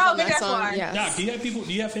 Oh, he is on that song. Yes. Doc, do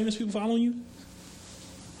you have famous people following you?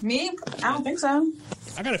 Me? I don't think so.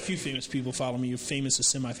 I got a few famous people following me, famous or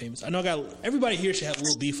semi-famous. I know everybody here should have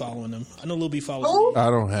Lil B following them. I know Lil B follows me. I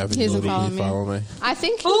don't have any Lil B follow me. I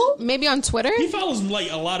think maybe on Twitter. He follols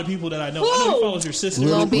like a lot of people that I know. I know he follows your sister.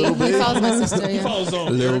 Lil B. He follows my sister. He follows Lil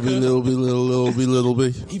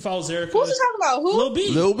B. He follows Erica. Who's he talking about? Who? Lil B.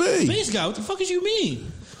 Lil B. Bass God. What the fuck is you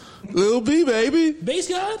mean? Lil B, baby. Bass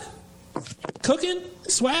God? Cooking?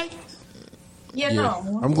 Swag? Yeah,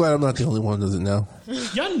 no. I'm glad I'm not the only one that doesn't know.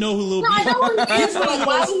 Y'all know who Lil B is. I know who he is, but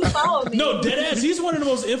why do you follow me? No, deadass. He's one of the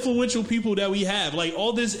most influential people that we have. Like,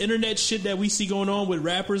 all this internet shit that we see going on with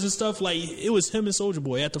rappers and stuff, like, it was him and Soulja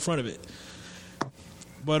Boy at the front of it.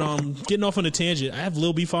 But getting off on a tangent, I have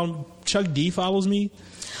Lil B follow. Chuck D follows me.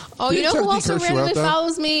 Oh, you know who also randomly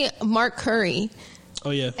follows me? Mark Curry. Oh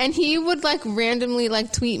yeah, and he would like randomly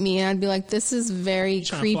like tweet me, and I'd be like, "This is very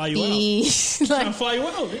creepy." Like, trying to fly you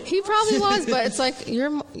out. He probably was, but it's like you're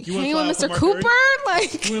hanging with Mr. Cooper.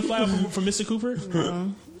 Like, you want to fly out from Mr. Cooper?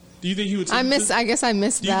 No. Do you think he would? I guess I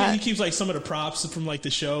missed that. Do you think he keeps like some of the props from like the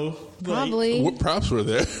show? Probably. Like, what props were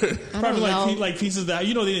there? Probably like pieces that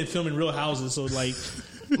they didn't film in real houses, so like.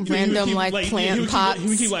 Random plant pots. He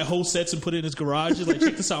would keep like whole sets and put it in his garage. He's like,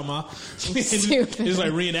 check this out, ma. Just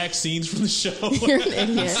like reenact scenes from the show. You're an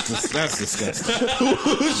idiot. That's disgusting.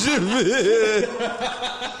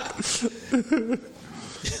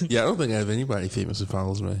 Yeah, I don't think I have anybody famous who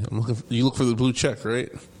follows me. You look for the blue check, right?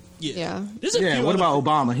 Yeah. What about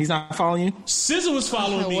Obama? He's not following you? SZA was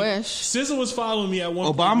following me. I wish. SZA was following me at one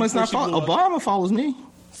point. Obama's not following. Obama follows me.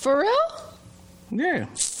 For real? Yeah.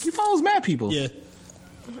 He follows mad people. Yeah.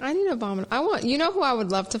 I need Obama. You know who I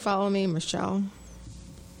would love to follow me? Michelle.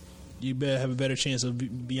 You better have a better chance of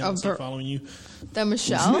Beyonce following you than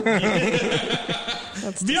Michelle. Michelle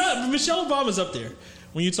Obama's up there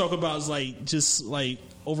when you talk about like just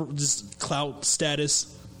clout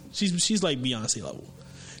status. She's like Beyonce level.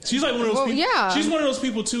 She's like one of those people. Yeah. She's one of those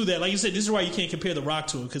people too that, like you said, this is why you can't compare The Rock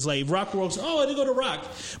to her, because like Rock walks, they go to Rock,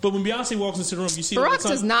 but when Beyonce walks into the room, you see The it all Rock the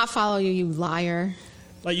time. does not follow you, you liar.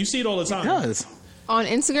 Like you see it all the time. He does. On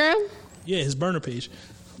Instagram? Yeah, his burner page.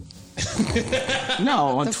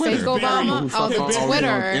 No, on the Twitter. Fake Obama? Twitter.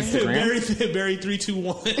 Instagram. Barry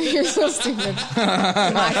 321. You're so stupid.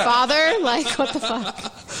 My father? Like, what the fuck?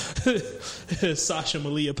 Sasha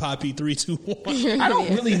Malia Poppy 321. I don't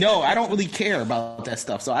really know. I don't really care about that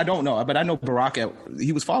stuff, so I don't know. But I know Barack.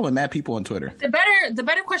 He was following mad people on Twitter. The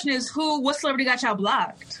better question is what celebrity got y'all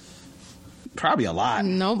blocked? Probably a lot.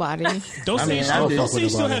 Nobody. Don't say you still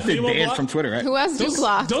have Famo blocked from Twitter, right? Who has you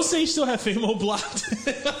blocked? Don't say you still have Famo blocked.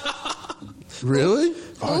 Really?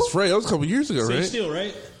 Oh, it's Frey. That was a couple years ago, right? Sage Steele,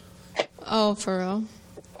 right? Oh, for real?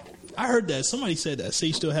 I heard that. Somebody said that.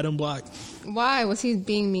 Sage Steele had him blocked. Why? Was he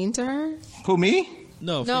being mean to her? Who, me?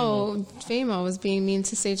 No, Famo was being mean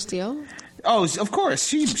to Sage Steele. Oh, of course.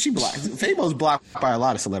 She blocked. Famo's blocked by a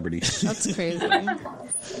lot of celebrities. That's crazy. I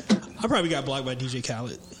probably got blocked by DJ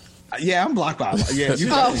Khaled. Yeah, I'm blocked by. Yeah, you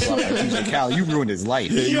blocked by DJ Khaled. You ruined his life.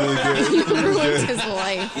 Yeah, you ruined his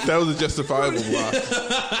life. That was a justifiable block.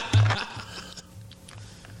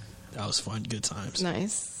 That was fun. Good times.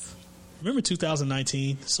 Nice. Remember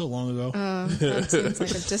 2019? So long ago. That seems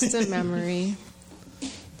like a distant memory.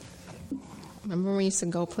 Remember when we used to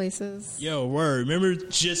go places? Yo, word. Remember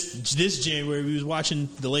just this January we was watching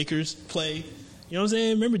the Lakers play? You know what I'm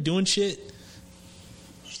saying? Remember doing shit?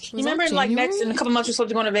 You remember like next in a couple months we're supposed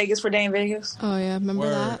to go to Vegas for Day in Vegas? Oh yeah, remember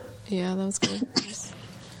that? Yeah, that was good.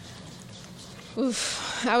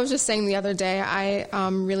 Oof. I was just saying the other day, I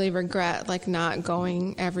really regret like not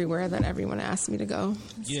going everywhere that everyone asked me to go,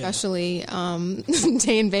 especially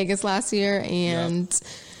Day in Vegas last year and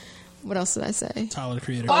what else did I say? Tyler the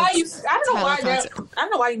Creator. I don't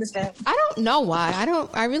know why you missed that. I don't know why.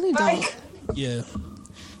 I really don't. Yeah.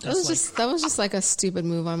 That was just like a stupid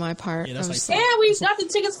move on my part. Yeah, we got the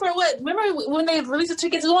tickets for what? Remember when they released the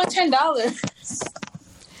tickets? It was only $10.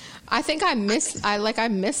 I think I missed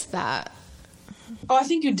that. Oh, I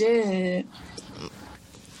think you did.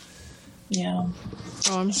 Yeah.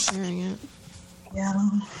 Oh, I'm sharing it. Yeah.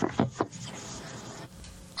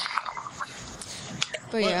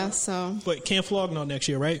 But Camp Flog next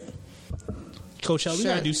year, right? Coachella, we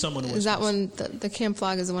gotta do something. Is that one the Camp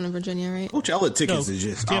Flog is the one in Virginia, right? Coachella tickets is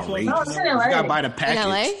just outrageous. No, it's in LA. You gotta buy the package, in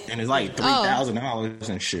LA? and it's like $3,000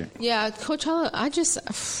 and shit. Yeah, Coachella.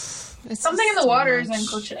 It's something in the waters in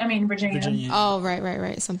Virginia. Virginia. Oh,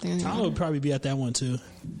 right. Something in the I would probably be at that one too.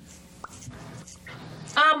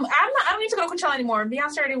 I don't need to go to Coachella anymore.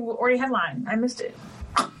 Beyonce already headlined. I missed it.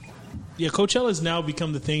 Yeah, Coachella has now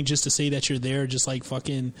become the thing just to say that you're there, just like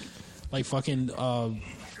fucking.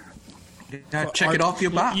 Check it off your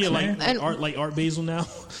box. Yeah, man. like Art Basel now.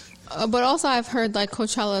 But also, I've heard like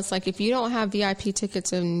Coachella. It's like if you don't have VIP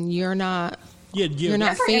tickets and you're not. You're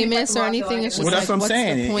not famous or anything. It's just that's what I'm what's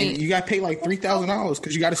saying. The point? You got to pay like $3,000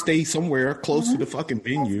 because you got to stay somewhere close to the fucking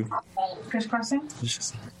venue. Crisscrossing?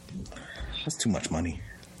 That's too much money.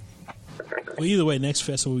 Well, either way, next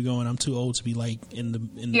festival we're going, I'm too old to be like in the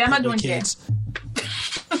I'm not doing kids.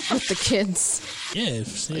 With the kids.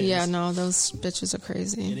 Yeah, no, those bitches are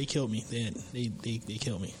crazy. Yeah, they killed me. They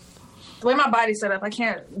killed me. The way my body's set up, I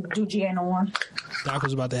can't do GA no more. Doc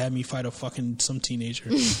was about to have me fight some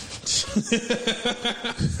teenager.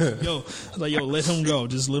 Let him go.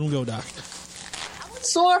 Just let him go, Doc. I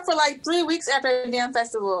was sore for like 3 weeks after the damn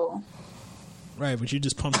festival. Right, but you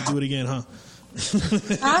just pumped to do it again, huh?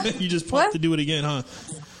 Huh? You just pumped to do it again, huh?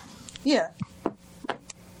 Yeah.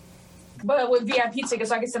 But with VIP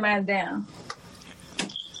tickets, so I can sit my ass down.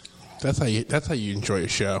 That's how you enjoy a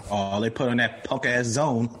show. Oh, they put on that punk ass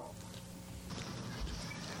zone.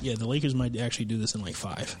 Yeah, the Lakers might actually do this in like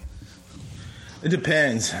 5. It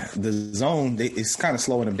depends. The zone, it's kind of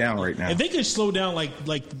slowing them down right now. If they could slow down like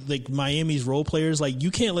Miami's role players, like you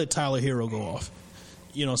can't let Tyler Hero go off.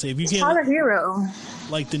 You know, say if you can't Tyler Hero,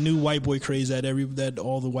 like the new white boy craze that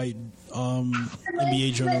all the white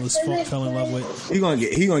NBA journalists fell in love with. He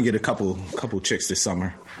gonna get a couple chicks this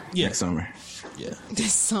summer. Yeah. Next summer. Yeah.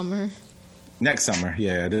 This summer. Next summer.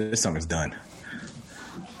 Yeah, this summer's done.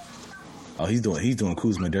 Oh, he's doing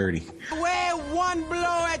Kuzma dirty. Wear one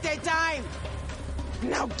blow at a time.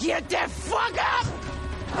 Now get the fuck up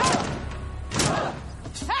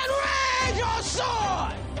and raise your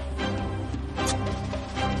sword.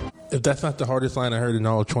 If that's not the hardest line I heard in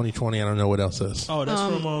all of 2020, I don't know what else is. Oh, that's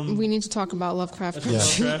from. We need to talk about Lovecraft.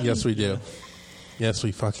 Yes, we do. Yes,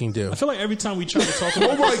 we fucking do. I feel like every time we try to talk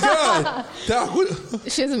about... Oh, my God.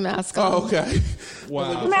 She has a mask on. Oh, okay.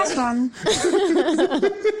 Wow. Mask on.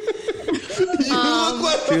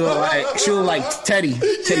 She look like Teddy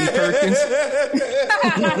Perkins.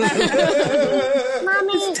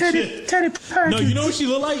 Teddy Perkins. No, you know what she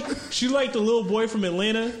look like? She look like the little boy from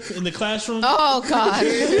Atlanta in the classroom. Oh, God.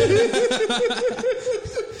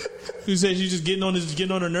 Who said she's just getting on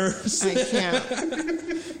her nerves? I can't.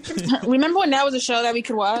 Remember when that was a show that we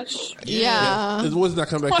could watch? Yeah. It was not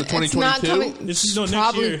coming back to 2022? It's next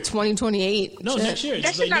probably year. 2028. No, next year.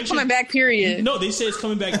 That shit's not coming back, period. No, they say it's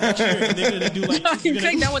coming back next year. And they're going to do like...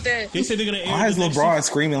 done with that. They say they're going to air Why is LeBron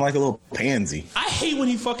screaming like a little pansy? I hate when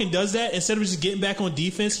he fucking does that. Instead of just getting back on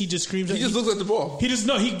defense, he just screams. He just looks at the ball. He just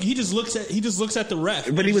looks at the ref.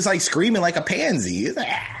 But he was like screaming like a pansy.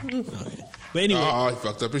 But anyway, he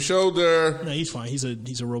fucked up his shoulder. No, he's fine. He's a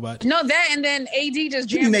robot. No, that and then AD just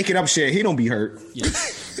jammed. He making up shit. He don't be hurt. Yeah.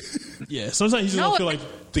 Yeah. Sometimes he just don't feel like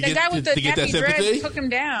the guy with the nappy dreads took him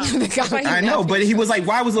down. I know, but he was like,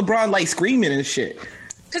 why was LeBron like screaming and shit?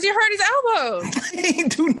 Because he hurt his elbow. He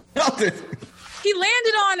ain't do nothing. He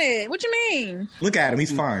landed on it. What you mean? Look at him.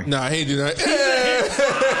 He's fine. Nah, he ain't do that. No,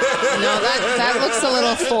 that looks a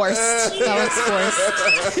little forced. That looks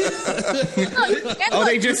forced. Oh,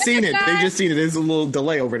 they just seen it. They just seen it. There's a little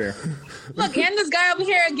delay over there. Look, and this guy over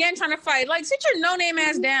here again trying to fight. Like, sit your no-name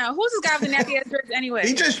ass down. Who's this guy with the nappy ass dreads anyway?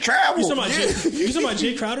 He just traveled. You talking about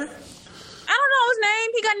Jay Crowder? I don't know his name.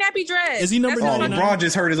 He got nappy dreads. Is he number 99? LeBron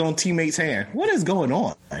just hurt his own teammate's hand. What is going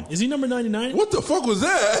on? Is he number 99? What the fuck was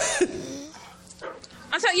that?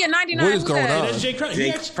 I'm telling you, 99. What is going on? That's Jay Crowder.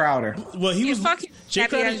 Jay Crowder. Well, he was fucking Jay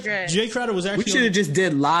Crowder. Jay Crowder was actually. We should have just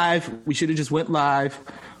did live. We should have just went live.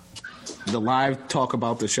 The live talk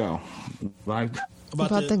about the show. Live.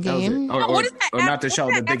 About the game? Or not the show,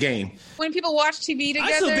 the game. When people watch TV together.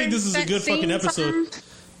 I still think this is a good fucking episode.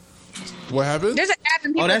 What happened? There's an app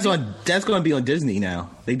and that's going to be on Disney now.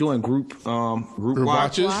 They doing group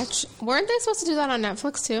watches. Weren't they supposed to do that on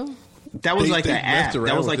Netflix too? That was like an app.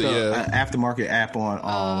 That was like an aftermarket app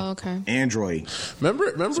on Android.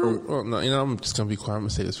 Remember? Well, no, I'm just going to be quiet. I'm going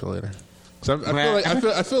to say this for later.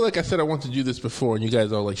 I feel like I said I want to do this before, and you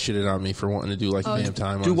guys all like shitted on me for wanting to do like Bam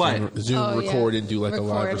Time on Zoom record and do like a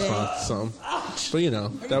live response to something.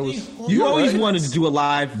 But that was you always wanted to do a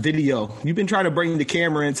live video. You've been trying to bring the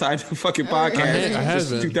camera inside the fucking podcast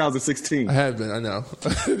since 2016. I have been. I know.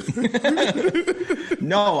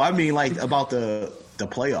 No, I mean like about the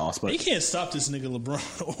playoffs, but you can't stop this nigga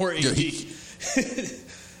LeBron or AD.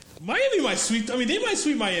 Miami might sweep. I mean, they might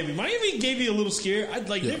sweep Miami. Miami gave me a little scare.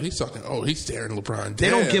 He's talking. Oh, he's staring LeBron down.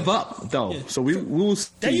 They don't give up though, so we will.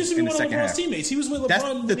 That used to be one of LeBron's teammates. He was with LeBron.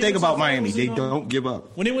 That's the thing about Miami. They don't give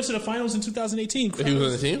up. When they went to the finals in 2018, he was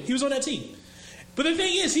on the team. He was on that team. But the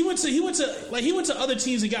thing is, he went to other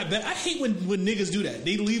teams and got better. I hate when niggas do that.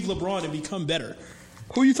 They leave LeBron and become better.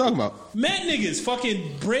 Who are you talking about? Mad niggas.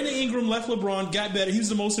 Fucking Brandon Ingram left LeBron, got better. He was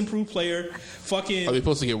the most improved player. Fucking. Are they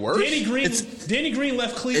supposed to get worse? Danny Green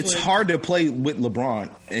left Cleveland. It's hard to play with LeBron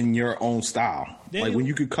in your own style. Like when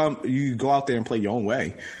you go out there and play your own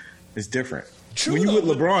way. It's different. True, when you with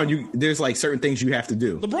LeBron, there's like certain things you have to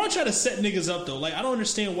do. LeBron tried to set niggas up though. Like I don't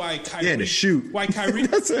understand why Kyrie. Yeah, to shoot. Why Kyrie?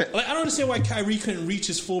 That's it. Like I don't understand why Kyrie couldn't reach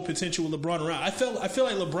his full potential with LeBron around. I feel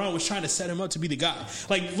like LeBron was trying to set him up to be the guy.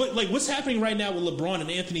 Like what's happening right now with LeBron and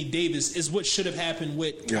Anthony Davis is what should have happened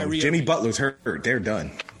with Kyrie. Jimmy Butler's hurt. They're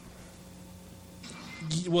done.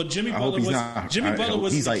 Well, Jimmy Butler wasn't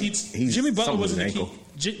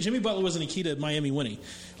the key to Miami winning.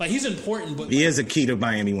 Like he's important, but he is a key to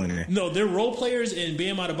Miami winning. No, they're role players and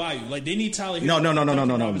Bam Adebayo. Like they need Tyler.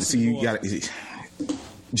 No. See, you got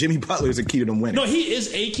Jimmy Butler is a key to them winning. No, he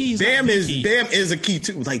is a key. Bam is a key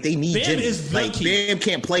too. Like they need Jimmy. Bam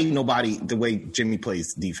can't play nobody the way Jimmy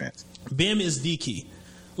plays defense. Bam is the key.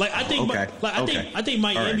 Like I think, I think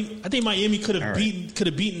Miami. Right. I think Miami could have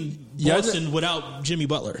beaten Boston without Jimmy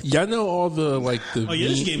Butler. Y'all know all the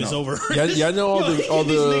this game is over. Y'all know all these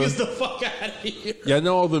niggas the fuck out of here. Y'all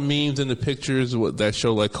know all the memes and the pictures that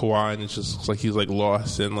show like Kawhi and it just looks like he's like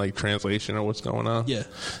lost in like translation or what's going on. Yeah,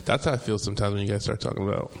 that's how I feel sometimes when you guys start talking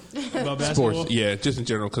about basketball. Sports. Yeah, just in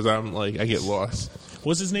general because I'm like I get lost.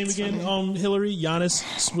 What's his name again? Hillary?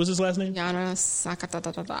 Giannis? What's his last name? Giannis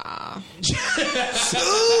Sakatadada.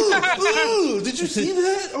 Ooh, did you see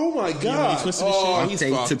that? Oh my god! He's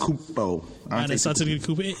Antetokounmpo.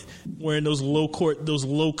 Antetokounmpo wearing those low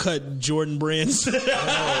cut Jordan brands. His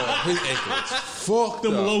ankles. Fuck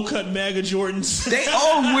them low cut MAGA Jordans. They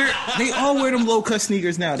all wear them low cut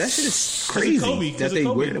sneakers now. That shit is crazy.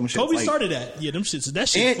 Wear them shit. Kobe started that. Yeah, them shits. That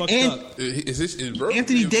shit fucked up.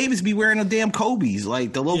 Anthony Davis be wearing the damn Kobe's,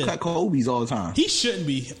 like the low cut Kobe's all the time. He shouldn't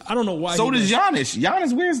be. I don't know why. So does Giannis.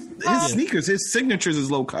 Giannis wears his sneakers. His signatures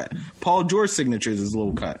is low cut. Paul George's signatures is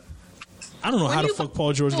low cut. I don't know how the fuck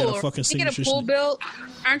Paul George got a fucking signature. You get a pool built.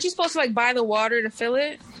 Aren't you supposed to like buy the water to fill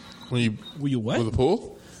it? When you what? With a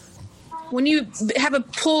pool? When you have a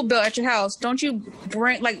pool built at your house, don't you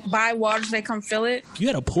buy water so they come fill it? You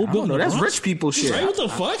had a pool built? No, that's rich people shit. Right? What the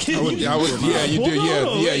fuck? You do.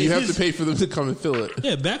 Yeah, you have to pay for them to come and fill it.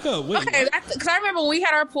 Yeah, back up. Wait. Okay, because I remember when we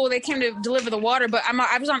had our pool, they came to deliver the water, but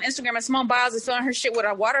I was on Instagram and Simone Biles is filling her shit with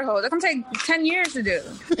a water hose. That's gonna take 10 years to do.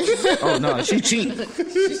 Oh no, she cheat.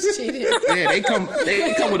 She's cheating. Yeah, they come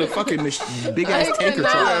with a fucking big ass tanker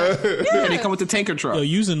truck. Yeah, they come with the tanker truck. Yo,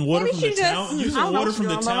 using water from the town. Using water from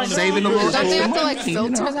the town. Saving the don't they have to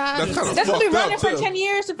filter that? That's gonna be running for 10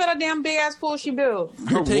 years to fill a damn big ass pool she built.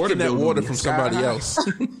 You're taking that water from somebody else.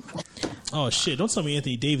 Oh shit! Don't tell me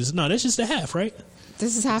Anthony Davis. No, that's just a half, right?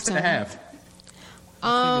 This is halftime.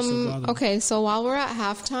 Okay, so while we're at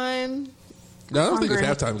halftime. No, I don't think it's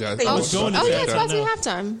halftime, guys. It's about to be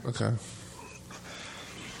halftime. Okay.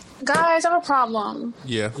 Guys, I have a problem.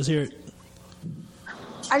 Yeah. Let's hear it.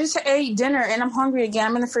 I just ate dinner and I'm hungry again.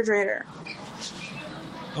 I'm in the refrigerator.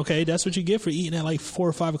 Okay, that's what you get for eating at like 4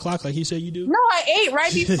 or 5 o'clock, like he said you do. No, I ate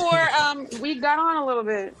right before we got on a little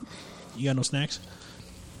bit. You got no snacks?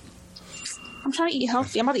 I'm trying to eat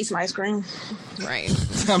healthy. I'm about to eat some ice cream. Right.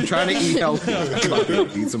 I'm trying to eat healthy. I'm about to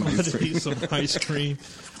eat some ice cream.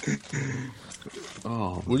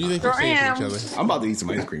 Oh, what do you think you're saying for each other? I'm about to eat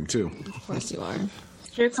some ice cream too. Of course you are.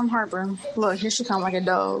 Here come Heartburn. Look, here she come like a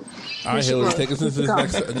dog. All right, Hillary, take us into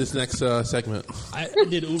this next segment. I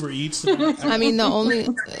did Uber Eats. I mean, the only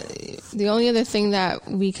The only other thing that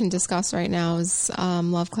we can discuss right now is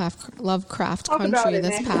Lovecraft Country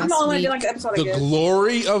this past week. The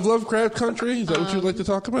glory of Lovecraft Country? Is that what you'd like to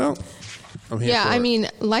talk about? Yeah, I mean,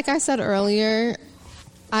 like I said earlier,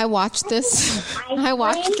 I watch this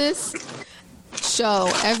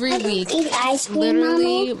show every week,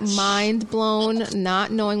 literally mind blown,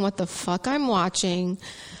 not knowing what the fuck I'm watching.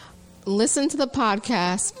 Listen to the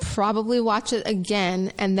podcast, probably watch it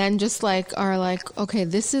again, and then just are like, okay,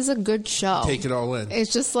 this is a good show. Take it all in.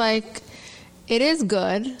 It's just like, it is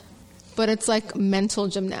good, but it's like mental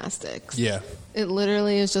gymnastics. Yeah. It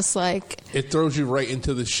literally is just like, it throws you right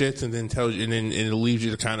into the shit and then tells you, and then it leaves you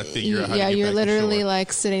to kind of figure out how to get you're back literally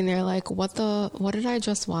like sitting there like, what did I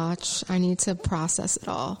just watch? I need to process it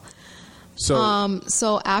all.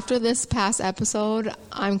 So after this past episode,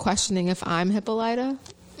 I'm questioning if I'm Hippolyta.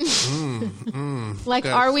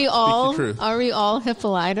 Are we all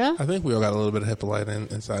Hippolyta? I think we all got a little bit of Hippolyta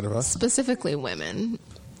inside of us. Specifically women.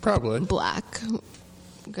 Probably. Black. I'm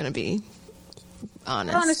going to be honest.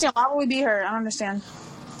 I don't understand. Why would we be her? I don't understand.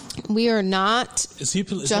 We are not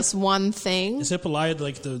one thing. Is Hippolyta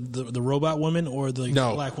like the robot woman or the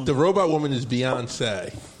black woman? The robot woman is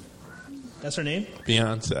Beyonce. That's her name?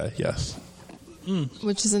 Beyonce, yes.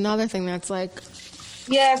 Which is another thing that's like...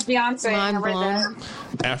 Yes, Beyonce. Mind blown.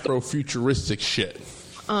 Afro-futuristic shit.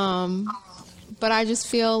 But I just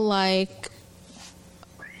feel like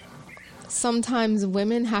sometimes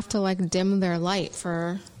women have to like dim their light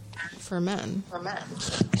for men.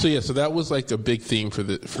 So that was like a big theme for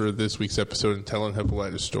this week's episode in telling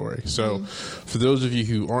Hippolyta's story. So for those of you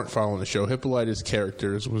who aren't following the show, Hippolyta's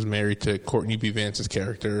character was married to Courtney B. Vance's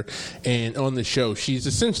character, and on the show she's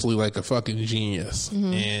essentially like a fucking genius,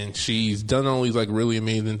 and she's done all these like really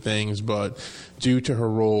amazing things, but due to her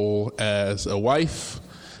role as a wife,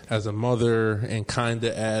 as a mother, and kind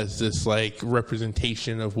of as this like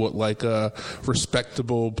representation of what like a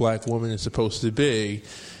respectable black woman is supposed to be,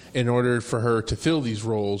 in order for her to fill these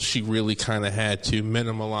roles, she really kind of had to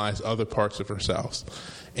minimalize other parts of herself.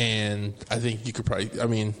 And I think you could I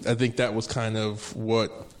think that was kind of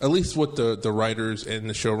at least what the writers and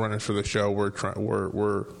the showrunners for the show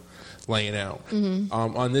were laying out.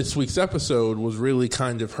 On this week's episode was really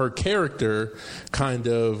kind of her character kind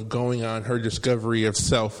of going on her discovery of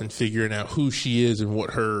self and figuring out who she is and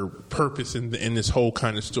what her purpose in this whole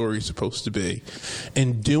kind of story is supposed to be.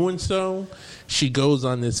 In doing so, she goes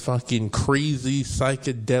on this fucking crazy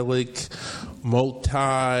psychedelic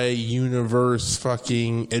multi-universe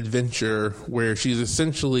fucking adventure where she's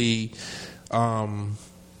essentially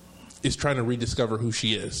is trying to rediscover who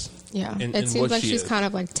she is. Yeah, it seems like she's kind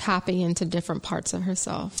of like tapping into different parts of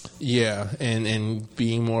herself. Yeah, and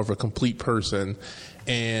being more of a complete person.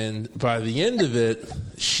 And by the end of it,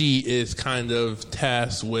 she is kind of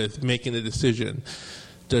tasked with making a decision.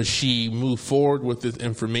 Does she move forward with this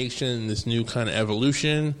information, this new kind of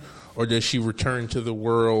evolution, or does she return to the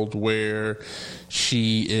world where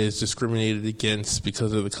she is discriminated against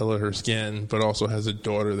because of the color of her skin, but also has a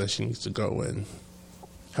daughter that she needs to go and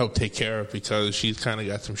help take care of because she's kind of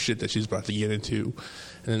got some shit that she's about to get into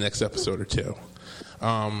in the next episode or two.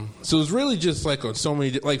 So it's really just like on so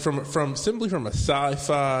many, like from simply from a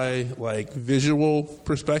sci-fi like visual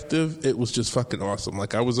perspective, it was just fucking awesome.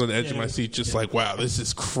 Like I was on the edge of my seat, just like, wow, this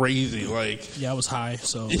is crazy. Like, I was high,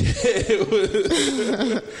 so it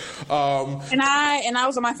was, and I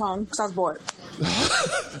was on my phone because I was bored.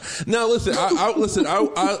 No, listen.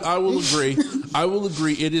 I will agree. I will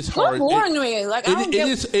agree. It is hard. It's boring to me. Like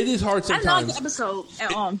it is hard sometimes. I don't like the episode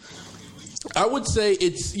at all. I would say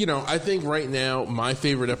it's, I think right now my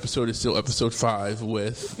favorite episode is still episode 5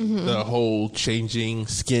 with the whole changing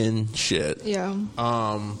skin shit. Yeah.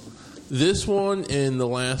 This one and the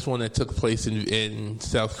last one that took place in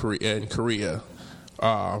South Korea and Korea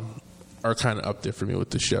are kind of up there for me with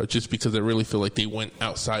the show, just because I really feel like they went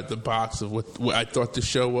outside the box of what I thought the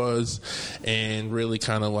show was and really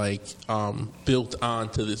kind of like built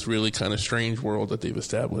onto this really kind of strange world that they've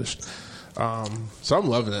established. So I'm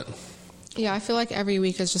loving it. Yeah, I feel like every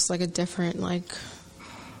week is just like a different adventure.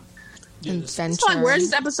 It's like, where's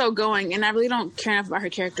this episode going? And I really don't care enough about her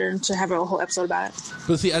character to have a whole episode about it.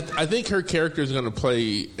 But see, I think her character is going to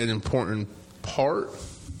play an important part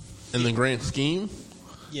in the grand scheme.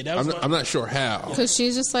 Yeah, that was I'm not sure how. Because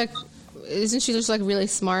she's just like, isn't she just like really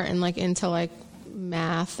smart and like into like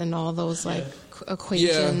math and all those like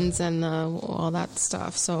equations and all that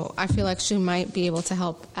stuff? So I feel like she might be able to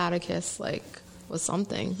help Atticus like with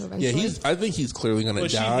something eventually. Yeah, I think he's clearly gonna die.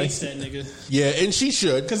 She hates that nigga. Yeah, and she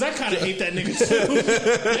should. Because I kind of hate that nigga too.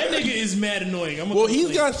 That nigga is mad annoying.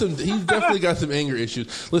 He's definitely got some anger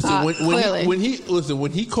issues. Listen,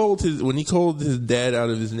 when he called his dad out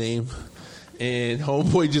of his name. And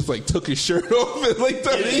homeboy just like took his shirt off and like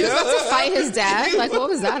he was about to fight his dad. Like, what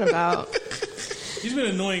was that about? He's been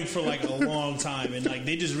annoying for like a long time, and like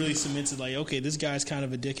they just really cemented like, okay, this guy's kind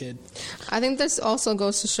of a dickhead. I think this also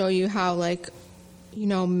goes to show you how like, you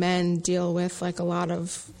know, men deal with like a lot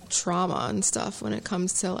of trauma and stuff when it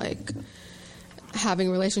comes to like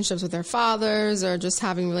having relationships with their fathers or just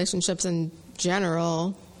having relationships in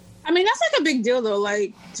general. I mean, that's like a big deal though.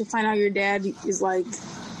 Like to find out your dad is like.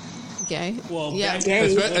 Gay. Well, yeah,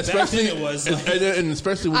 especially it was. And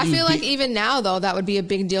especially when I feel like even now though that would be a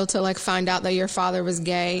big deal to like find out that your father was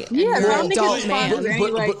gay. And you're an adult man.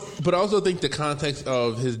 But I also think the context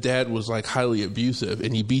of his dad was like highly abusive,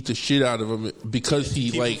 and he beat the shit out of him because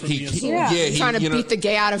he's trying to beat the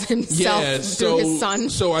gay out of himself through his son.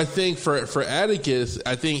 So I think for Atticus,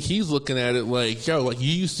 I think he's looking at it like, yo, like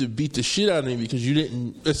you used to beat the shit out of me because you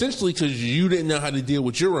didn't know how to deal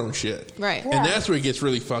with your own shit, right? And that's where it gets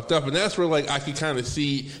really fucked up. And that's where like I could kind of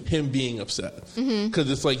see him being upset because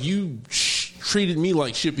it's like you treated me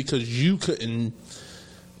like shit because you couldn't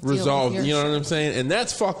resolve, you know what I'm saying? And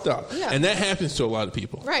that's fucked up. Yeah. And that happens to a lot of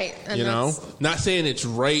people, right? And you know, not saying it's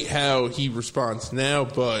right how he responds now,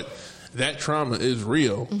 but that trauma is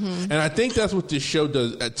real. And I think that's what this show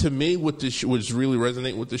does. To me, what's really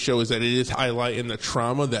resonating with the show is that it is highlighting the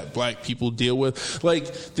trauma that black people deal with.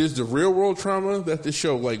 Like, there's the real world trauma that this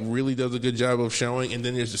show like really does a good job of showing, and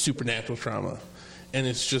then there's the supernatural trauma. And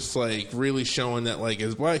it's just like really showing that like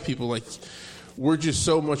as black people, like we're just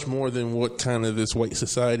so much more than what kind of this white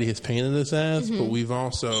society has painted us as, but we've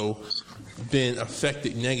also been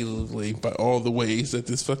affected negatively by all the ways that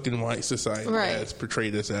this fucking white society has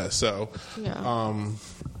portrayed us as. So,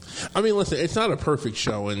 I mean, listen, it's not a perfect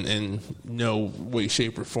show in no way,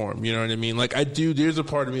 shape, or form. You know what I mean? Like, there's a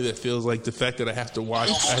part of me that feels like the fact that I have to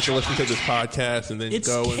listen to this podcast and then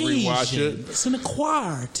go and rewatch it. It's an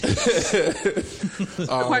acquired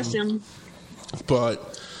question.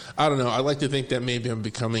 But I don't know. I like to think that maybe I'm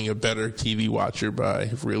becoming a better TV watcher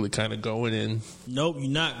by really kind of going in. Nope,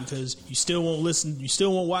 you're not, because you still won't listen. You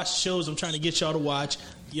still won't watch shows I'm trying to get y'all to watch.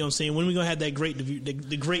 You know what I'm saying? When are we going to have that great...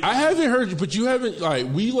 The great... I haven't heard, but you haven't... All right,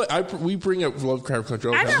 we bring up Lovecraft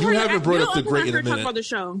Country. You haven't brought up The Great in a minute. About the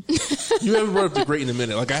show. You haven't brought up The Great in a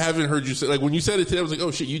minute. Like, I haven't heard you say... Like, when you said it today, I was like,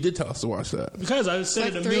 oh, shit, you did tell us to watch that. Because I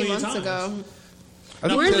said it a million times. Ago. I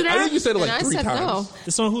think you said it like 3 times. No.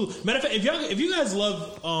 It's on Hulu. Matter of fact, if you guys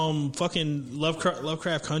love fucking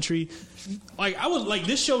Lovecraft Country, like I was like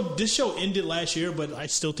this show ended last year, but I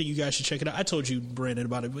still think you guys should check it out. I told you, Brandon,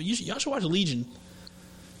 about it, but y'all should watch Legion.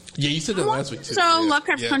 Yeah, you said that last week too. So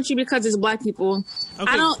Lovecraft Country because it's black people.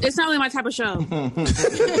 Okay. It's not really my type of show.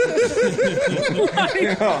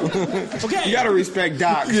 Okay, you gotta respect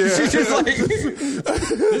Doc. Yeah. She's just like,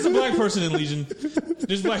 there's a black person in Legion.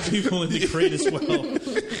 There's black people in The Great as well.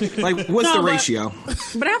 Like, what's the ratio?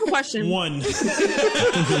 But I have a question. 1.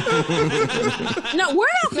 No, where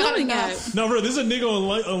are y'all filming at? No, bro, there's a nigga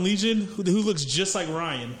on Legion who looks just like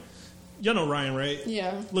Ryan. Y'all know Ryan, right?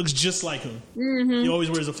 Yeah. Looks just like him. He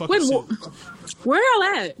always wears a fucking suit. Where y'all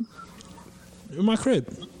at? In my crib.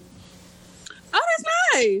 Oh, that's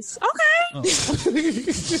nice. Okay.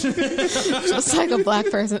 Just like a black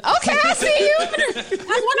person. Okay, I see you.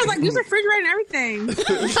 I wonder, like, use a refrigerator and everything.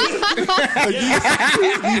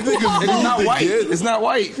 It's not white. It's not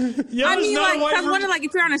white. Yeah, I mean, like, I wonder, like,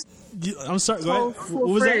 if you're on a... I'm sorry, go ahead. What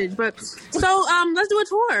was fridge, that? But, so, let's do a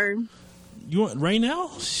tour. You want right now?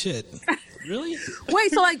 Shit. Really?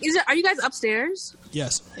 Wait, so, like, are you guys upstairs?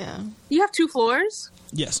 Yes. Yeah. You have 2 floors?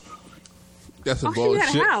 Yes. That's a bullshit. You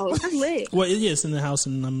had a house. That's lit. Well, it's in the house,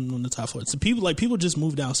 and I'm on the top floor. So people just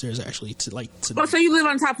moved downstairs actually to. Oh, so you live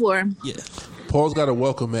on the top floor? Yeah. Paul's got a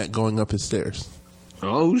welcome mat going up his stairs.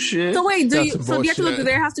 Oh shit! So wait, do you have to look through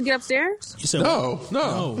their house to get upstairs? You said no.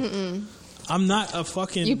 Mm-mm. I'm not a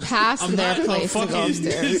fucking. You passed their place to go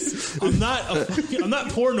upstairs. I'm not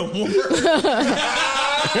poor no more.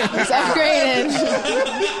 It's upgraded.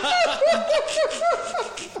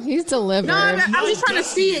 He's delivered. No, I'm just trying to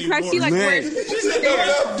see it. Can I see like where?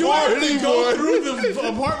 Do I have to go through the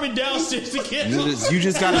apartment downstairs to get? You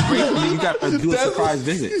just got to do a surprise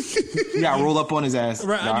visit. You got to roll up on his ass.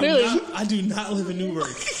 Right, I do not live in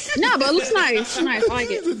Newburgh. No, but it looks nice. It's nice. I like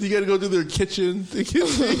it. You got to go to their kitchen. She's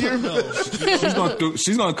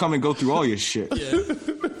gonna come and go through all your shit. Yeah.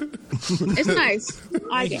 It's nice.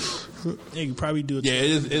 I like it. Yeah, you probably do it. Yeah,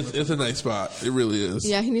 it's a nice spot. It really is.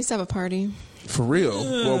 Yeah, he needs to have a party. For real?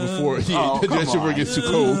 Well, before that gets too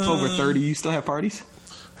cold. Over 30, you still have parties?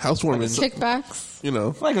 Housewarming. Kickbacks. You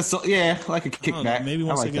know. Like a kickback. Maybe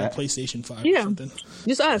once I get a PlayStation 5 or something.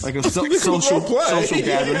 Just us. Like a social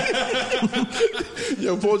gathering.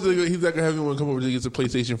 Yo, Paul's he's not going to have anyone come over to get a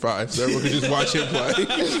PlayStation 5, so everyone can just watch him play.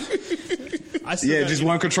 Just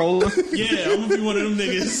one controller. Yeah, I'm going to be one of them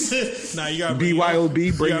niggas. Nah, you got to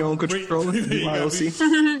BYOB, bring your own controller. BYOC.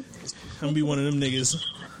 I'm going to be one of them niggas.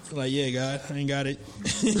 Like, yeah, God, I ain't got it.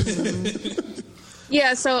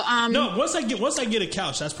 Yeah, so no. Once I get a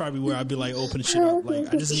couch, that's probably where I'd be like, open shit up.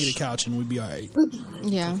 Like, I just need a couch and we'd be all right.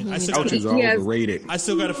 Yeah, couches are overrated. I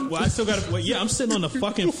still gotta. Yeah, I'm sitting on the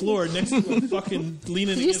fucking floor next to a fucking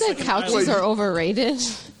leaning. Did you say couches are overrated?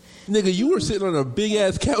 Nigga, you were sitting on a big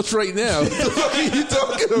ass couch right now. What the fuck are you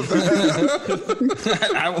talking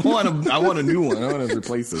about? I want a new one. I want to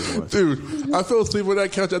replace this one. Dude, I fell asleep on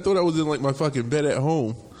that couch. I thought I was in like my fucking bed at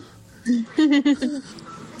home.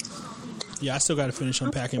 Yeah, I still got to finish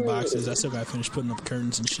unpacking boxes. I still got to finish putting up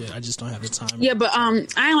curtains and shit. I just don't have the time. Yeah, but I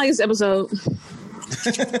didn't like this episode.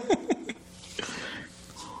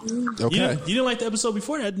 Okay. You didn't like the episode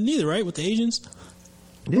before that neither, right? With the Asians?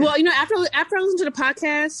 Yeah. Well, after I listened to the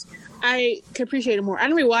podcast, I can appreciate it more. I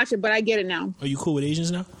didn't rewatch it, but I get it now. Are you cool with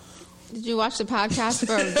Asians now? Did you watch the podcast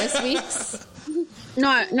for this week's?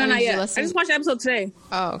 No, not yet. I just watched the episode today.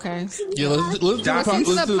 Oh, okay. Yeah, let's do the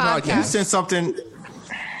podcast.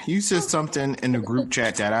 You said something in the group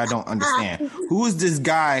chat that I don't understand. Who is this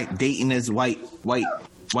guy dating this white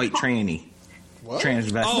tranny? What?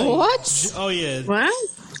 Transvestite. Oh, what? Oh yeah. What?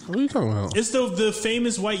 What are you talking about? It's the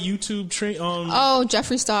famous white YouTube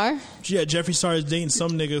Jeffree Star. Yeah, Jeffree Star is dating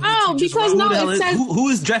some nigga. Who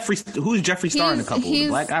is Jeffree Star in the couple? The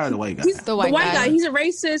black guy or the white guy? The white guy. He's a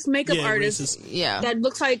racist makeup artist. Yeah, that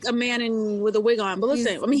looks like a man with a wig on. But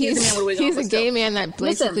listen, he's a man with a wig on. He's a gay man that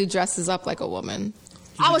basically dresses up like a woman.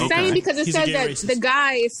 I was saying because it says that the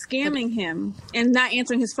guy is scamming him and not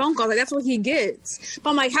answering his phone calls. Like, that's what he gets.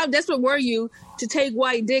 But I'm like, how desperate were you to take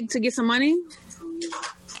white dick to get some money?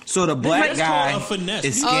 So the black guy is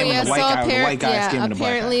scamming the white guy, or the white guy is scamming the black guy.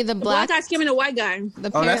 Apparently the black guy is scamming the white guy.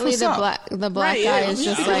 Apparently the black guy is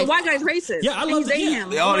just like... The white guy's racist. Yeah, I love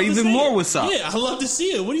him. Oh, even more what's up. Yeah, I love to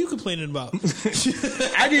see it. What are you complaining about?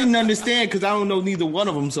 I didn't understand because I don't know neither one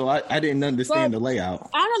of them, so I didn't understand the layout.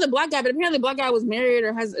 I don't know the black guy, but apparently the black guy was married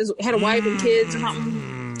or had a wife and kids or something.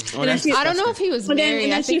 I don't know if he was married.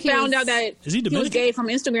 And then she found out that he was gay from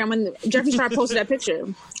Instagram when Jeffree Star posted that picture.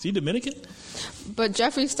 Is he Dominican? But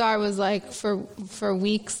Jeffree Star was like for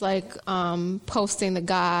weeks like posting the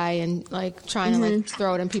guy and like trying to like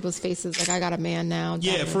throw it in people's faces like I got a man now.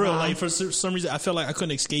 Yeah, for real. Like for some reason I felt like I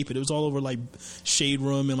couldn't escape it. It was all over like Shade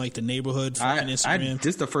Room and like the neighborhood fucking Instagram.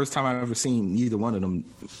 This is the first time I've ever seen either one of them.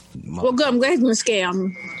 Well, good. I'm glad he's gonna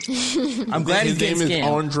scam. I'm glad his name is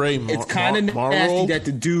Andre. It's kind of nasty that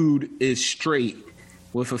the dude is straight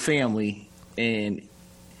with a family and.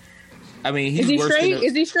 I mean, he's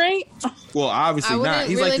Is he straight? Well, obviously not.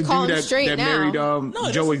 He's really like the dude that married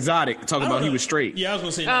Joe Exotic, talking about he was straight. Yeah, I was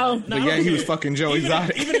gonna say. Oh, no, but he was fucking Joe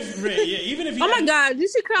Exotic. Even if oh my God, did you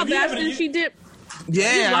see Carl Baskin? She did.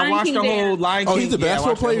 Yeah, I watched the whole Lion King. Oh, he's a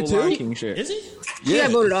basketball player too. Is he? Yeah, he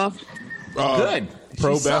got voted off. Good.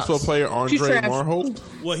 Pro basketball player Andre Marholt.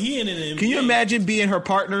 Well, he in an NBA. Can you imagine being her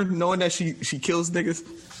partner, knowing that she kills niggas?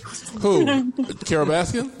 Who? Carol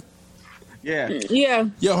Baskin? Yeah.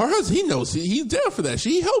 Yo, her husband, he knows. He's there for that.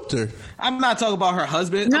 She helped her. I'm not talking about her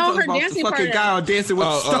husband. No, I'm her talking about dancing the fucking guy on Dancing with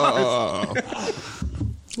the Stars.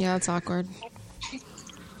 Yeah, it's awkward.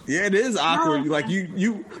 Yeah, it is awkward. Like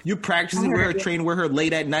you practicing with her, training with her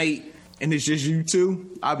late at night, and it's just you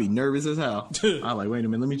two. I'll be nervous as hell. I'm like, wait a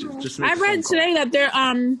minute, let me just make I read today that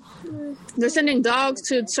they're sending dogs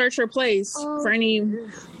to search her place for any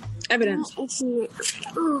evidence.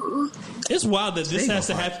 It's wild that this has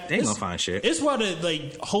to happen. They ain't gonna find shit. It's wild that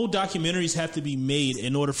like whole documentaries have to be made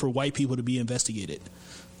in order for white people to be investigated.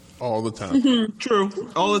 All the time. Mm-hmm. True.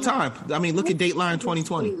 All the time. I mean, look at Dateline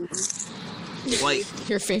 2020. Like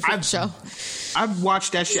your favorite show. I've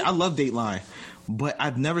watched that shit. I love Dateline. But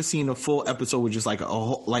I've never seen a full episode with just like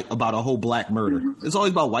about a whole black murder. It's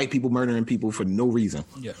always about white people murdering people for no reason.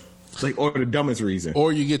 Yeah. Like, or the dumbest reason.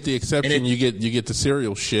 Or you get the exception, you get the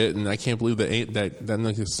serial shit, and I can't believe that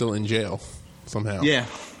nigga's still in jail somehow. Yeah.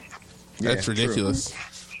 That's ridiculous.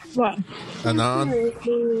 True. What? Anon?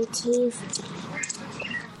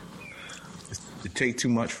 It take too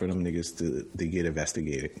much for them niggas to get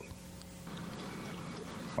investigated.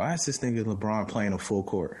 Why is this nigga LeBron playing a full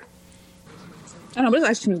court? I don't know, but it's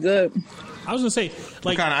actually good. I was gonna say, like,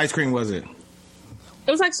 what kind of ice cream was it?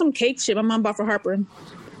 It was like some cake shit my mom bought for Harper.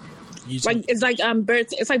 Like it's like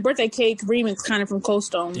birthday cake remix kind of from Cold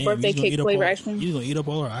Stone. Damn, birthday cake flavor ice cream. You gonna eat up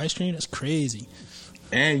all our ice cream? That's crazy.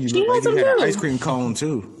 And you look like you had an ice cream cone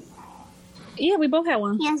too. Yeah, we both had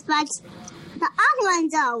one. Yes, but the other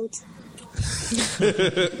one's old.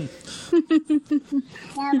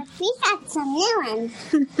 Yeah, but we had some new ones.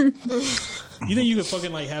 You think you could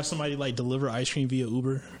fucking like have somebody like deliver ice cream via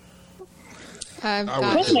Uber? I've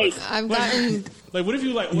gotten. Like, what if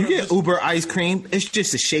you like? You get Uber ice cream? It's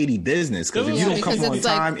just a shady business because if you don't come on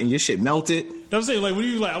time and your shit melted. I'm saying, like, what do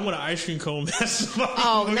you like? I want an ice cream cone.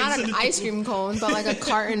 Oh, not an ice cream cone, but like a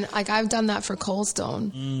carton. Like I've done that for Cold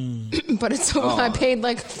Stone, but it's I paid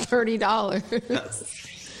like $30.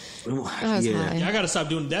 Yeah, I gotta stop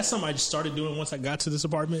doing. That's something I just started doing once I got to this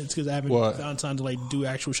apartment. It's because I haven't found time to like do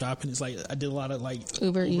actual shopping. It's like I did a lot of like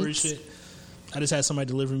Uber Eats shit. I just had somebody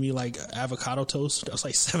deliver me like avocado toast. That was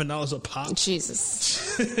like $7 a pop.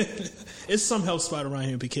 Jesus. It's some health spot around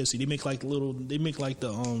here in Poughkeepsie. They make like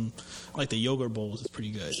the yogurt bowls. It's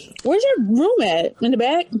pretty good. Where's your room at? In the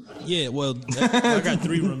back? Yeah, well, I got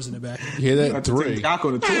 3 rooms in the back. Yeah, that 3. Doc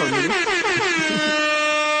on the tour, nigga.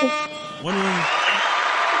 One room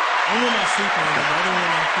I sleep on, the other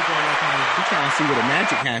one I keep on like you trying to see where the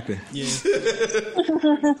magic Yeah. happened.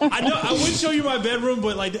 I know I would show you my bedroom,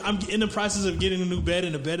 but like I'm in the process of getting a new bed,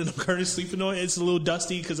 and the bed that I'm currently sleeping on, it's a little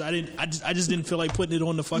dusty because I just didn't feel like putting it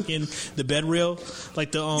on the bed rail,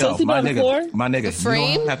 like the my nigga, you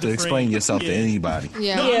don't have to explain yourself to anybody.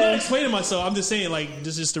 Yeah. No, I'm not explaining myself. I'm just saying like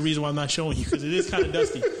this is the reason why I'm not showing you because it is kind of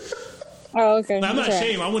dusty. Oh, okay. Now, I'm not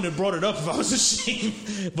ashamed. I wouldn't have brought it up if I was ashamed.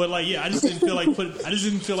 But like, yeah, I just didn't feel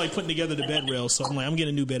like putting together the bed rail. So I'm like, I'm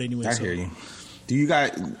getting a new bed anyway. I hear you. Do you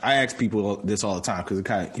guys? I ask people this all the time because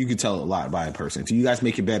you can tell a lot by a person. Do you guys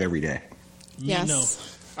make your bed every day? Yes. No.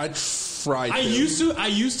 I tried. I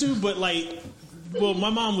used to, but like, well,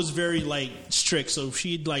 my mom was very like strict, so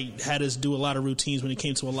she like had us do a lot of routines when it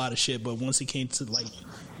came to a lot of shit. But once it came to like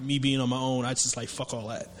me being on my own, I just like fuck all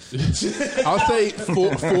that. I'll say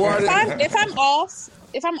 4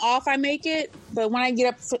 if I'm off, I make it. But when I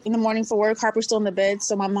get up in the morning for work, Harper's still in the bed,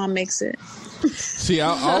 so my mom makes it. See,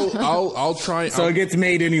 I'll try. So it gets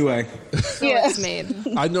made anyway. Yeah, it's made.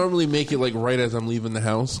 I normally make it like right as I'm leaving the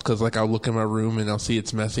house because like I'll look in my room and I'll see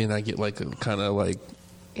it's messy and I get like a kind of like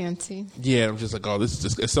antsy. Yeah, I'm just like, oh, this is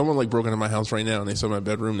just. If someone like broke into my house right now and they saw my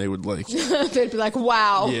bedroom, they would like. They'd be like,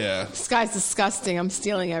 wow. Yeah. This guy's disgusting. I'm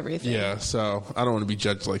stealing everything. Yeah, so I don't want to be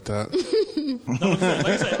judged like that.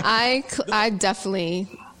 I definitely.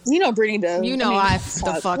 You know, Brittany does. You know,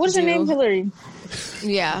 the fuck. What's your name, Hillary?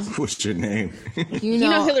 Yeah. What's your name? You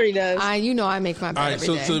know Hillary does. I make my bed every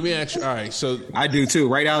day. So let me ask you. All right, so I do too.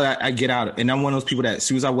 Right out, I get out, and I'm one of those people that as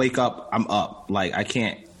soon as I wake up, I'm up. Like I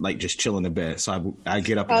can't like just chill in the bed. So I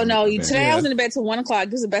get up. Oh no! Today I was in the bed till 1:00.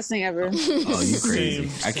 This is the best thing ever. Oh, you crazy!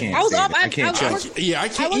 I can't. I was up. I can't chill. I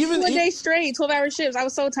can't even. I worked 2 days straight, 12-hour shifts. I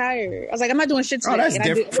was so tired. I was like, I'm not doing shit today. Oh, that's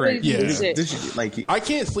different. This is like I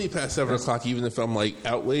can't sleep past 7:00 even if I'm like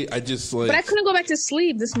out late. I just like. But I couldn't go back to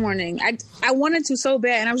sleep this morning. I wanted to so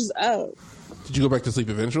bad, and I was just up. Did you go back to sleep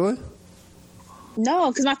eventually?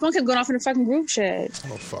 No, because my phone kept going off in the fucking group chat.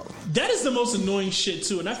 Oh, fuck. That is the most annoying shit,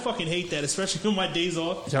 too. And I fucking hate that, especially on my days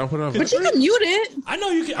off. Put it on. But you can mute it. I know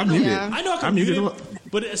you can. I know I can mute it.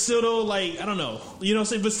 But it's still, though, like, I don't know. You know what I'm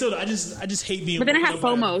saying? But still, I just hate being. But then I have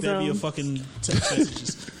FOMO, so. Via fucking text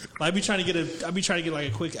messages. Like, I be trying to get like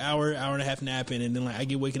a quick hour and a half nap in, and then like I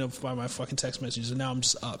get waking up by my fucking text messages, and now I'm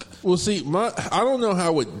just up. Well, see, I don't know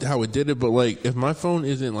how it did it, but like if my phone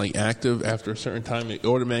isn't like active after a certain time, it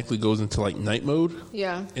automatically goes into like night mode.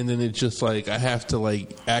 Yeah. And then it's just like I have to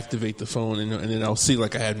like activate the phone, and then I'll see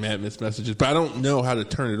like I had mad missed messages, but I don't know how to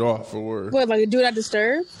turn it off or. What, like do not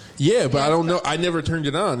disturb? Yeah, but I don't know. I never turned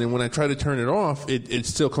it on, and when I try to turn it off, it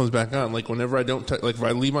still comes back on. Like whenever I don't like if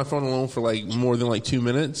I leave my phone alone for like more than like 2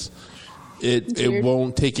 minutes. It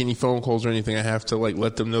won't take any phone calls or anything. I have to like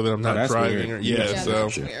let them know that I'm not driving. Weird. So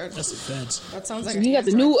that's the feds. That sounds like you got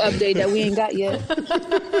the new update that we ain't got yet.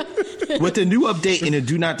 With the new update and the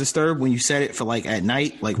do not disturb, when you set it for like at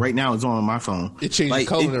night, like right now it's on my phone. It changes like,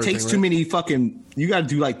 color. It takes too many fucking. You got to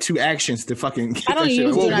do like 2 actions to fucking. Get I don't that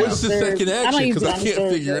use. shit. Well, what's the second action? Because I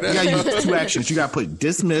can't figure it out. You got to use 2 actions. You got to put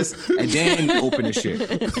dismiss and then open the shit.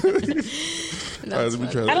 I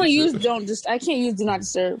can't use do not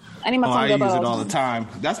disturb. I need my phone. I use it all the time.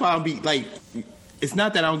 That's why I'll be like, it's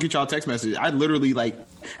not that I don't get y'all text messages. I literally like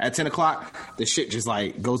at 10:00, the shit just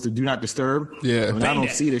like goes to do not disturb. Yeah, and I don't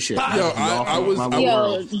see the shit.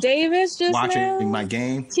 Davis just watching my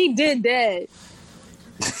game. He did that.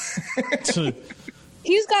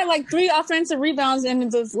 He's got like 3 offensive rebounds,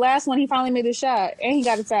 and the last one he finally made a shot, and he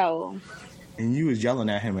got a foul. And you was yelling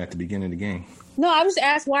at him at the beginning of the game. No, I just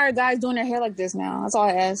asked why are guys doing their hair like this now. That's all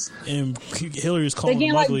I asked. And Hillary's calling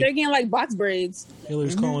him ugly. They're getting like box braids.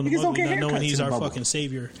 Hillary's calling him ugly, not knowing he's our fucking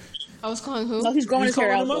savior. I was calling who? No, he's growing his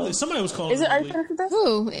hair out. Somebody was calling him ugly.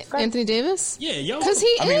 Who? Anthony Davis? Yeah, yo. Because he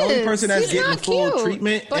is. I mean, the only person that's getting full cute,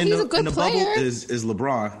 treatment in the bubble is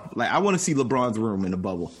LeBron. Like, I want to see LeBron's room in the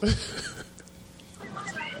bubble.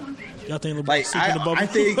 Y'all think LeBron sleep in the bubble? I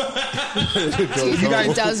think you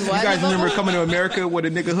guys remember Coming to America where the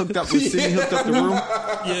nigga hooked up with Sydney hooked up the room?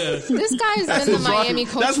 Yeah. This guy's been the Miami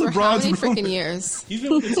coach for how many freaking years? He's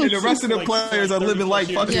been with the and the rest of the players are living like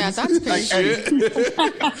fucking. Yeah, that's crazy. Shit.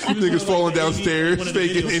 Niggas falling downstairs,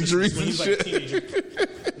 faking injuries and shit.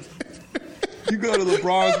 You go to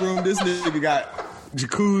LeBron's room, this nigga got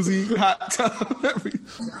jacuzzi, hot tub, everything.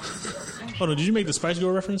 Hold on, did you make the Spice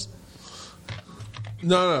Girl reference?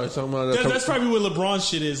 No, talking about that's probably what LeBron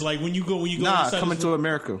shit is. Like when you go. Nah, Coming to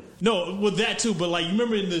America. No, well that too. But like you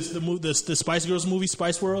remember in the Spice Girls movie,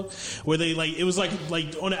 Spice World, where they like it was like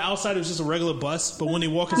on the outside it was just a regular bus, but when they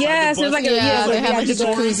walk inside the bus, they have like a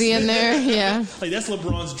jacuzzi in there. Yeah, like that's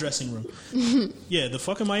LeBron's dressing room. Yeah, the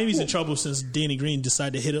fucking Miami's in trouble since Danny Green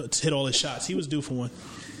decided to hit all his shots. He was due for one.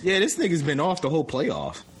 Yeah, this nigga's been off the whole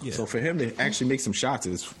playoff. Yeah. So for him to actually make some shots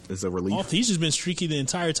is a relief. He's just been streaky the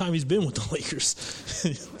entire time he's been with the Lakers.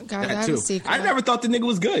 God, that too. I never thought the nigga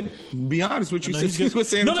was good. Be honest with you, since he was with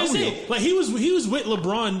San Antonio. No, like he was with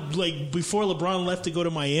LeBron like before LeBron left to go to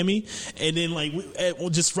Miami, and then like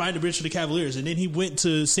just riding the bridge for the Cavaliers, and then he went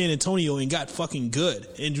to San Antonio and got fucking good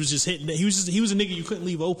and was just hitting. He was a nigga you couldn't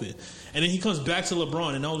leave open, and then he comes back to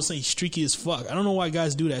LeBron, and all of a sudden he's streaky as fuck. I don't know why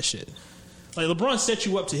guys do that shit. Like, LeBron set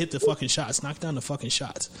you up to hit the fucking shots, knock down the fucking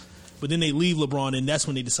shots. But then they leave LeBron, and that's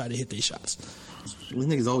when they decide to hit their shots. This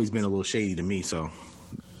nigga's always been a little shady to me, so.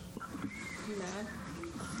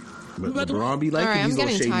 But LeBron be like these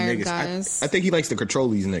little shady niggas. Guys. I think he likes to control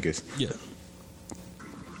these niggas. Yeah.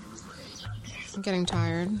 I'm getting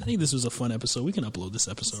tired. I think this was a fun episode. We can upload this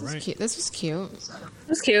episode, right? This was cute. It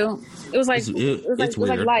was cute. It was like it was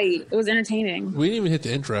like light. It was entertaining. We didn't even hit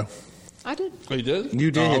the intro. I did. Oh, you did?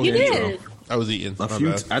 You did. You did. I was eating.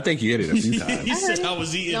 I think you hit it a few times. He said I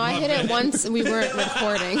was eating. No, I hit it once. We weren't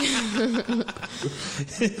recording.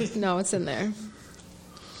 No, it's in there.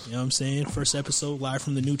 You know what I'm saying? First episode live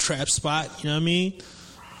from the new trap spot. You know what I mean?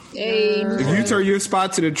 Hey. If you turn your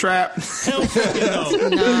spot to the trap, hell fucking no.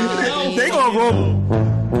 No, they gonna roll.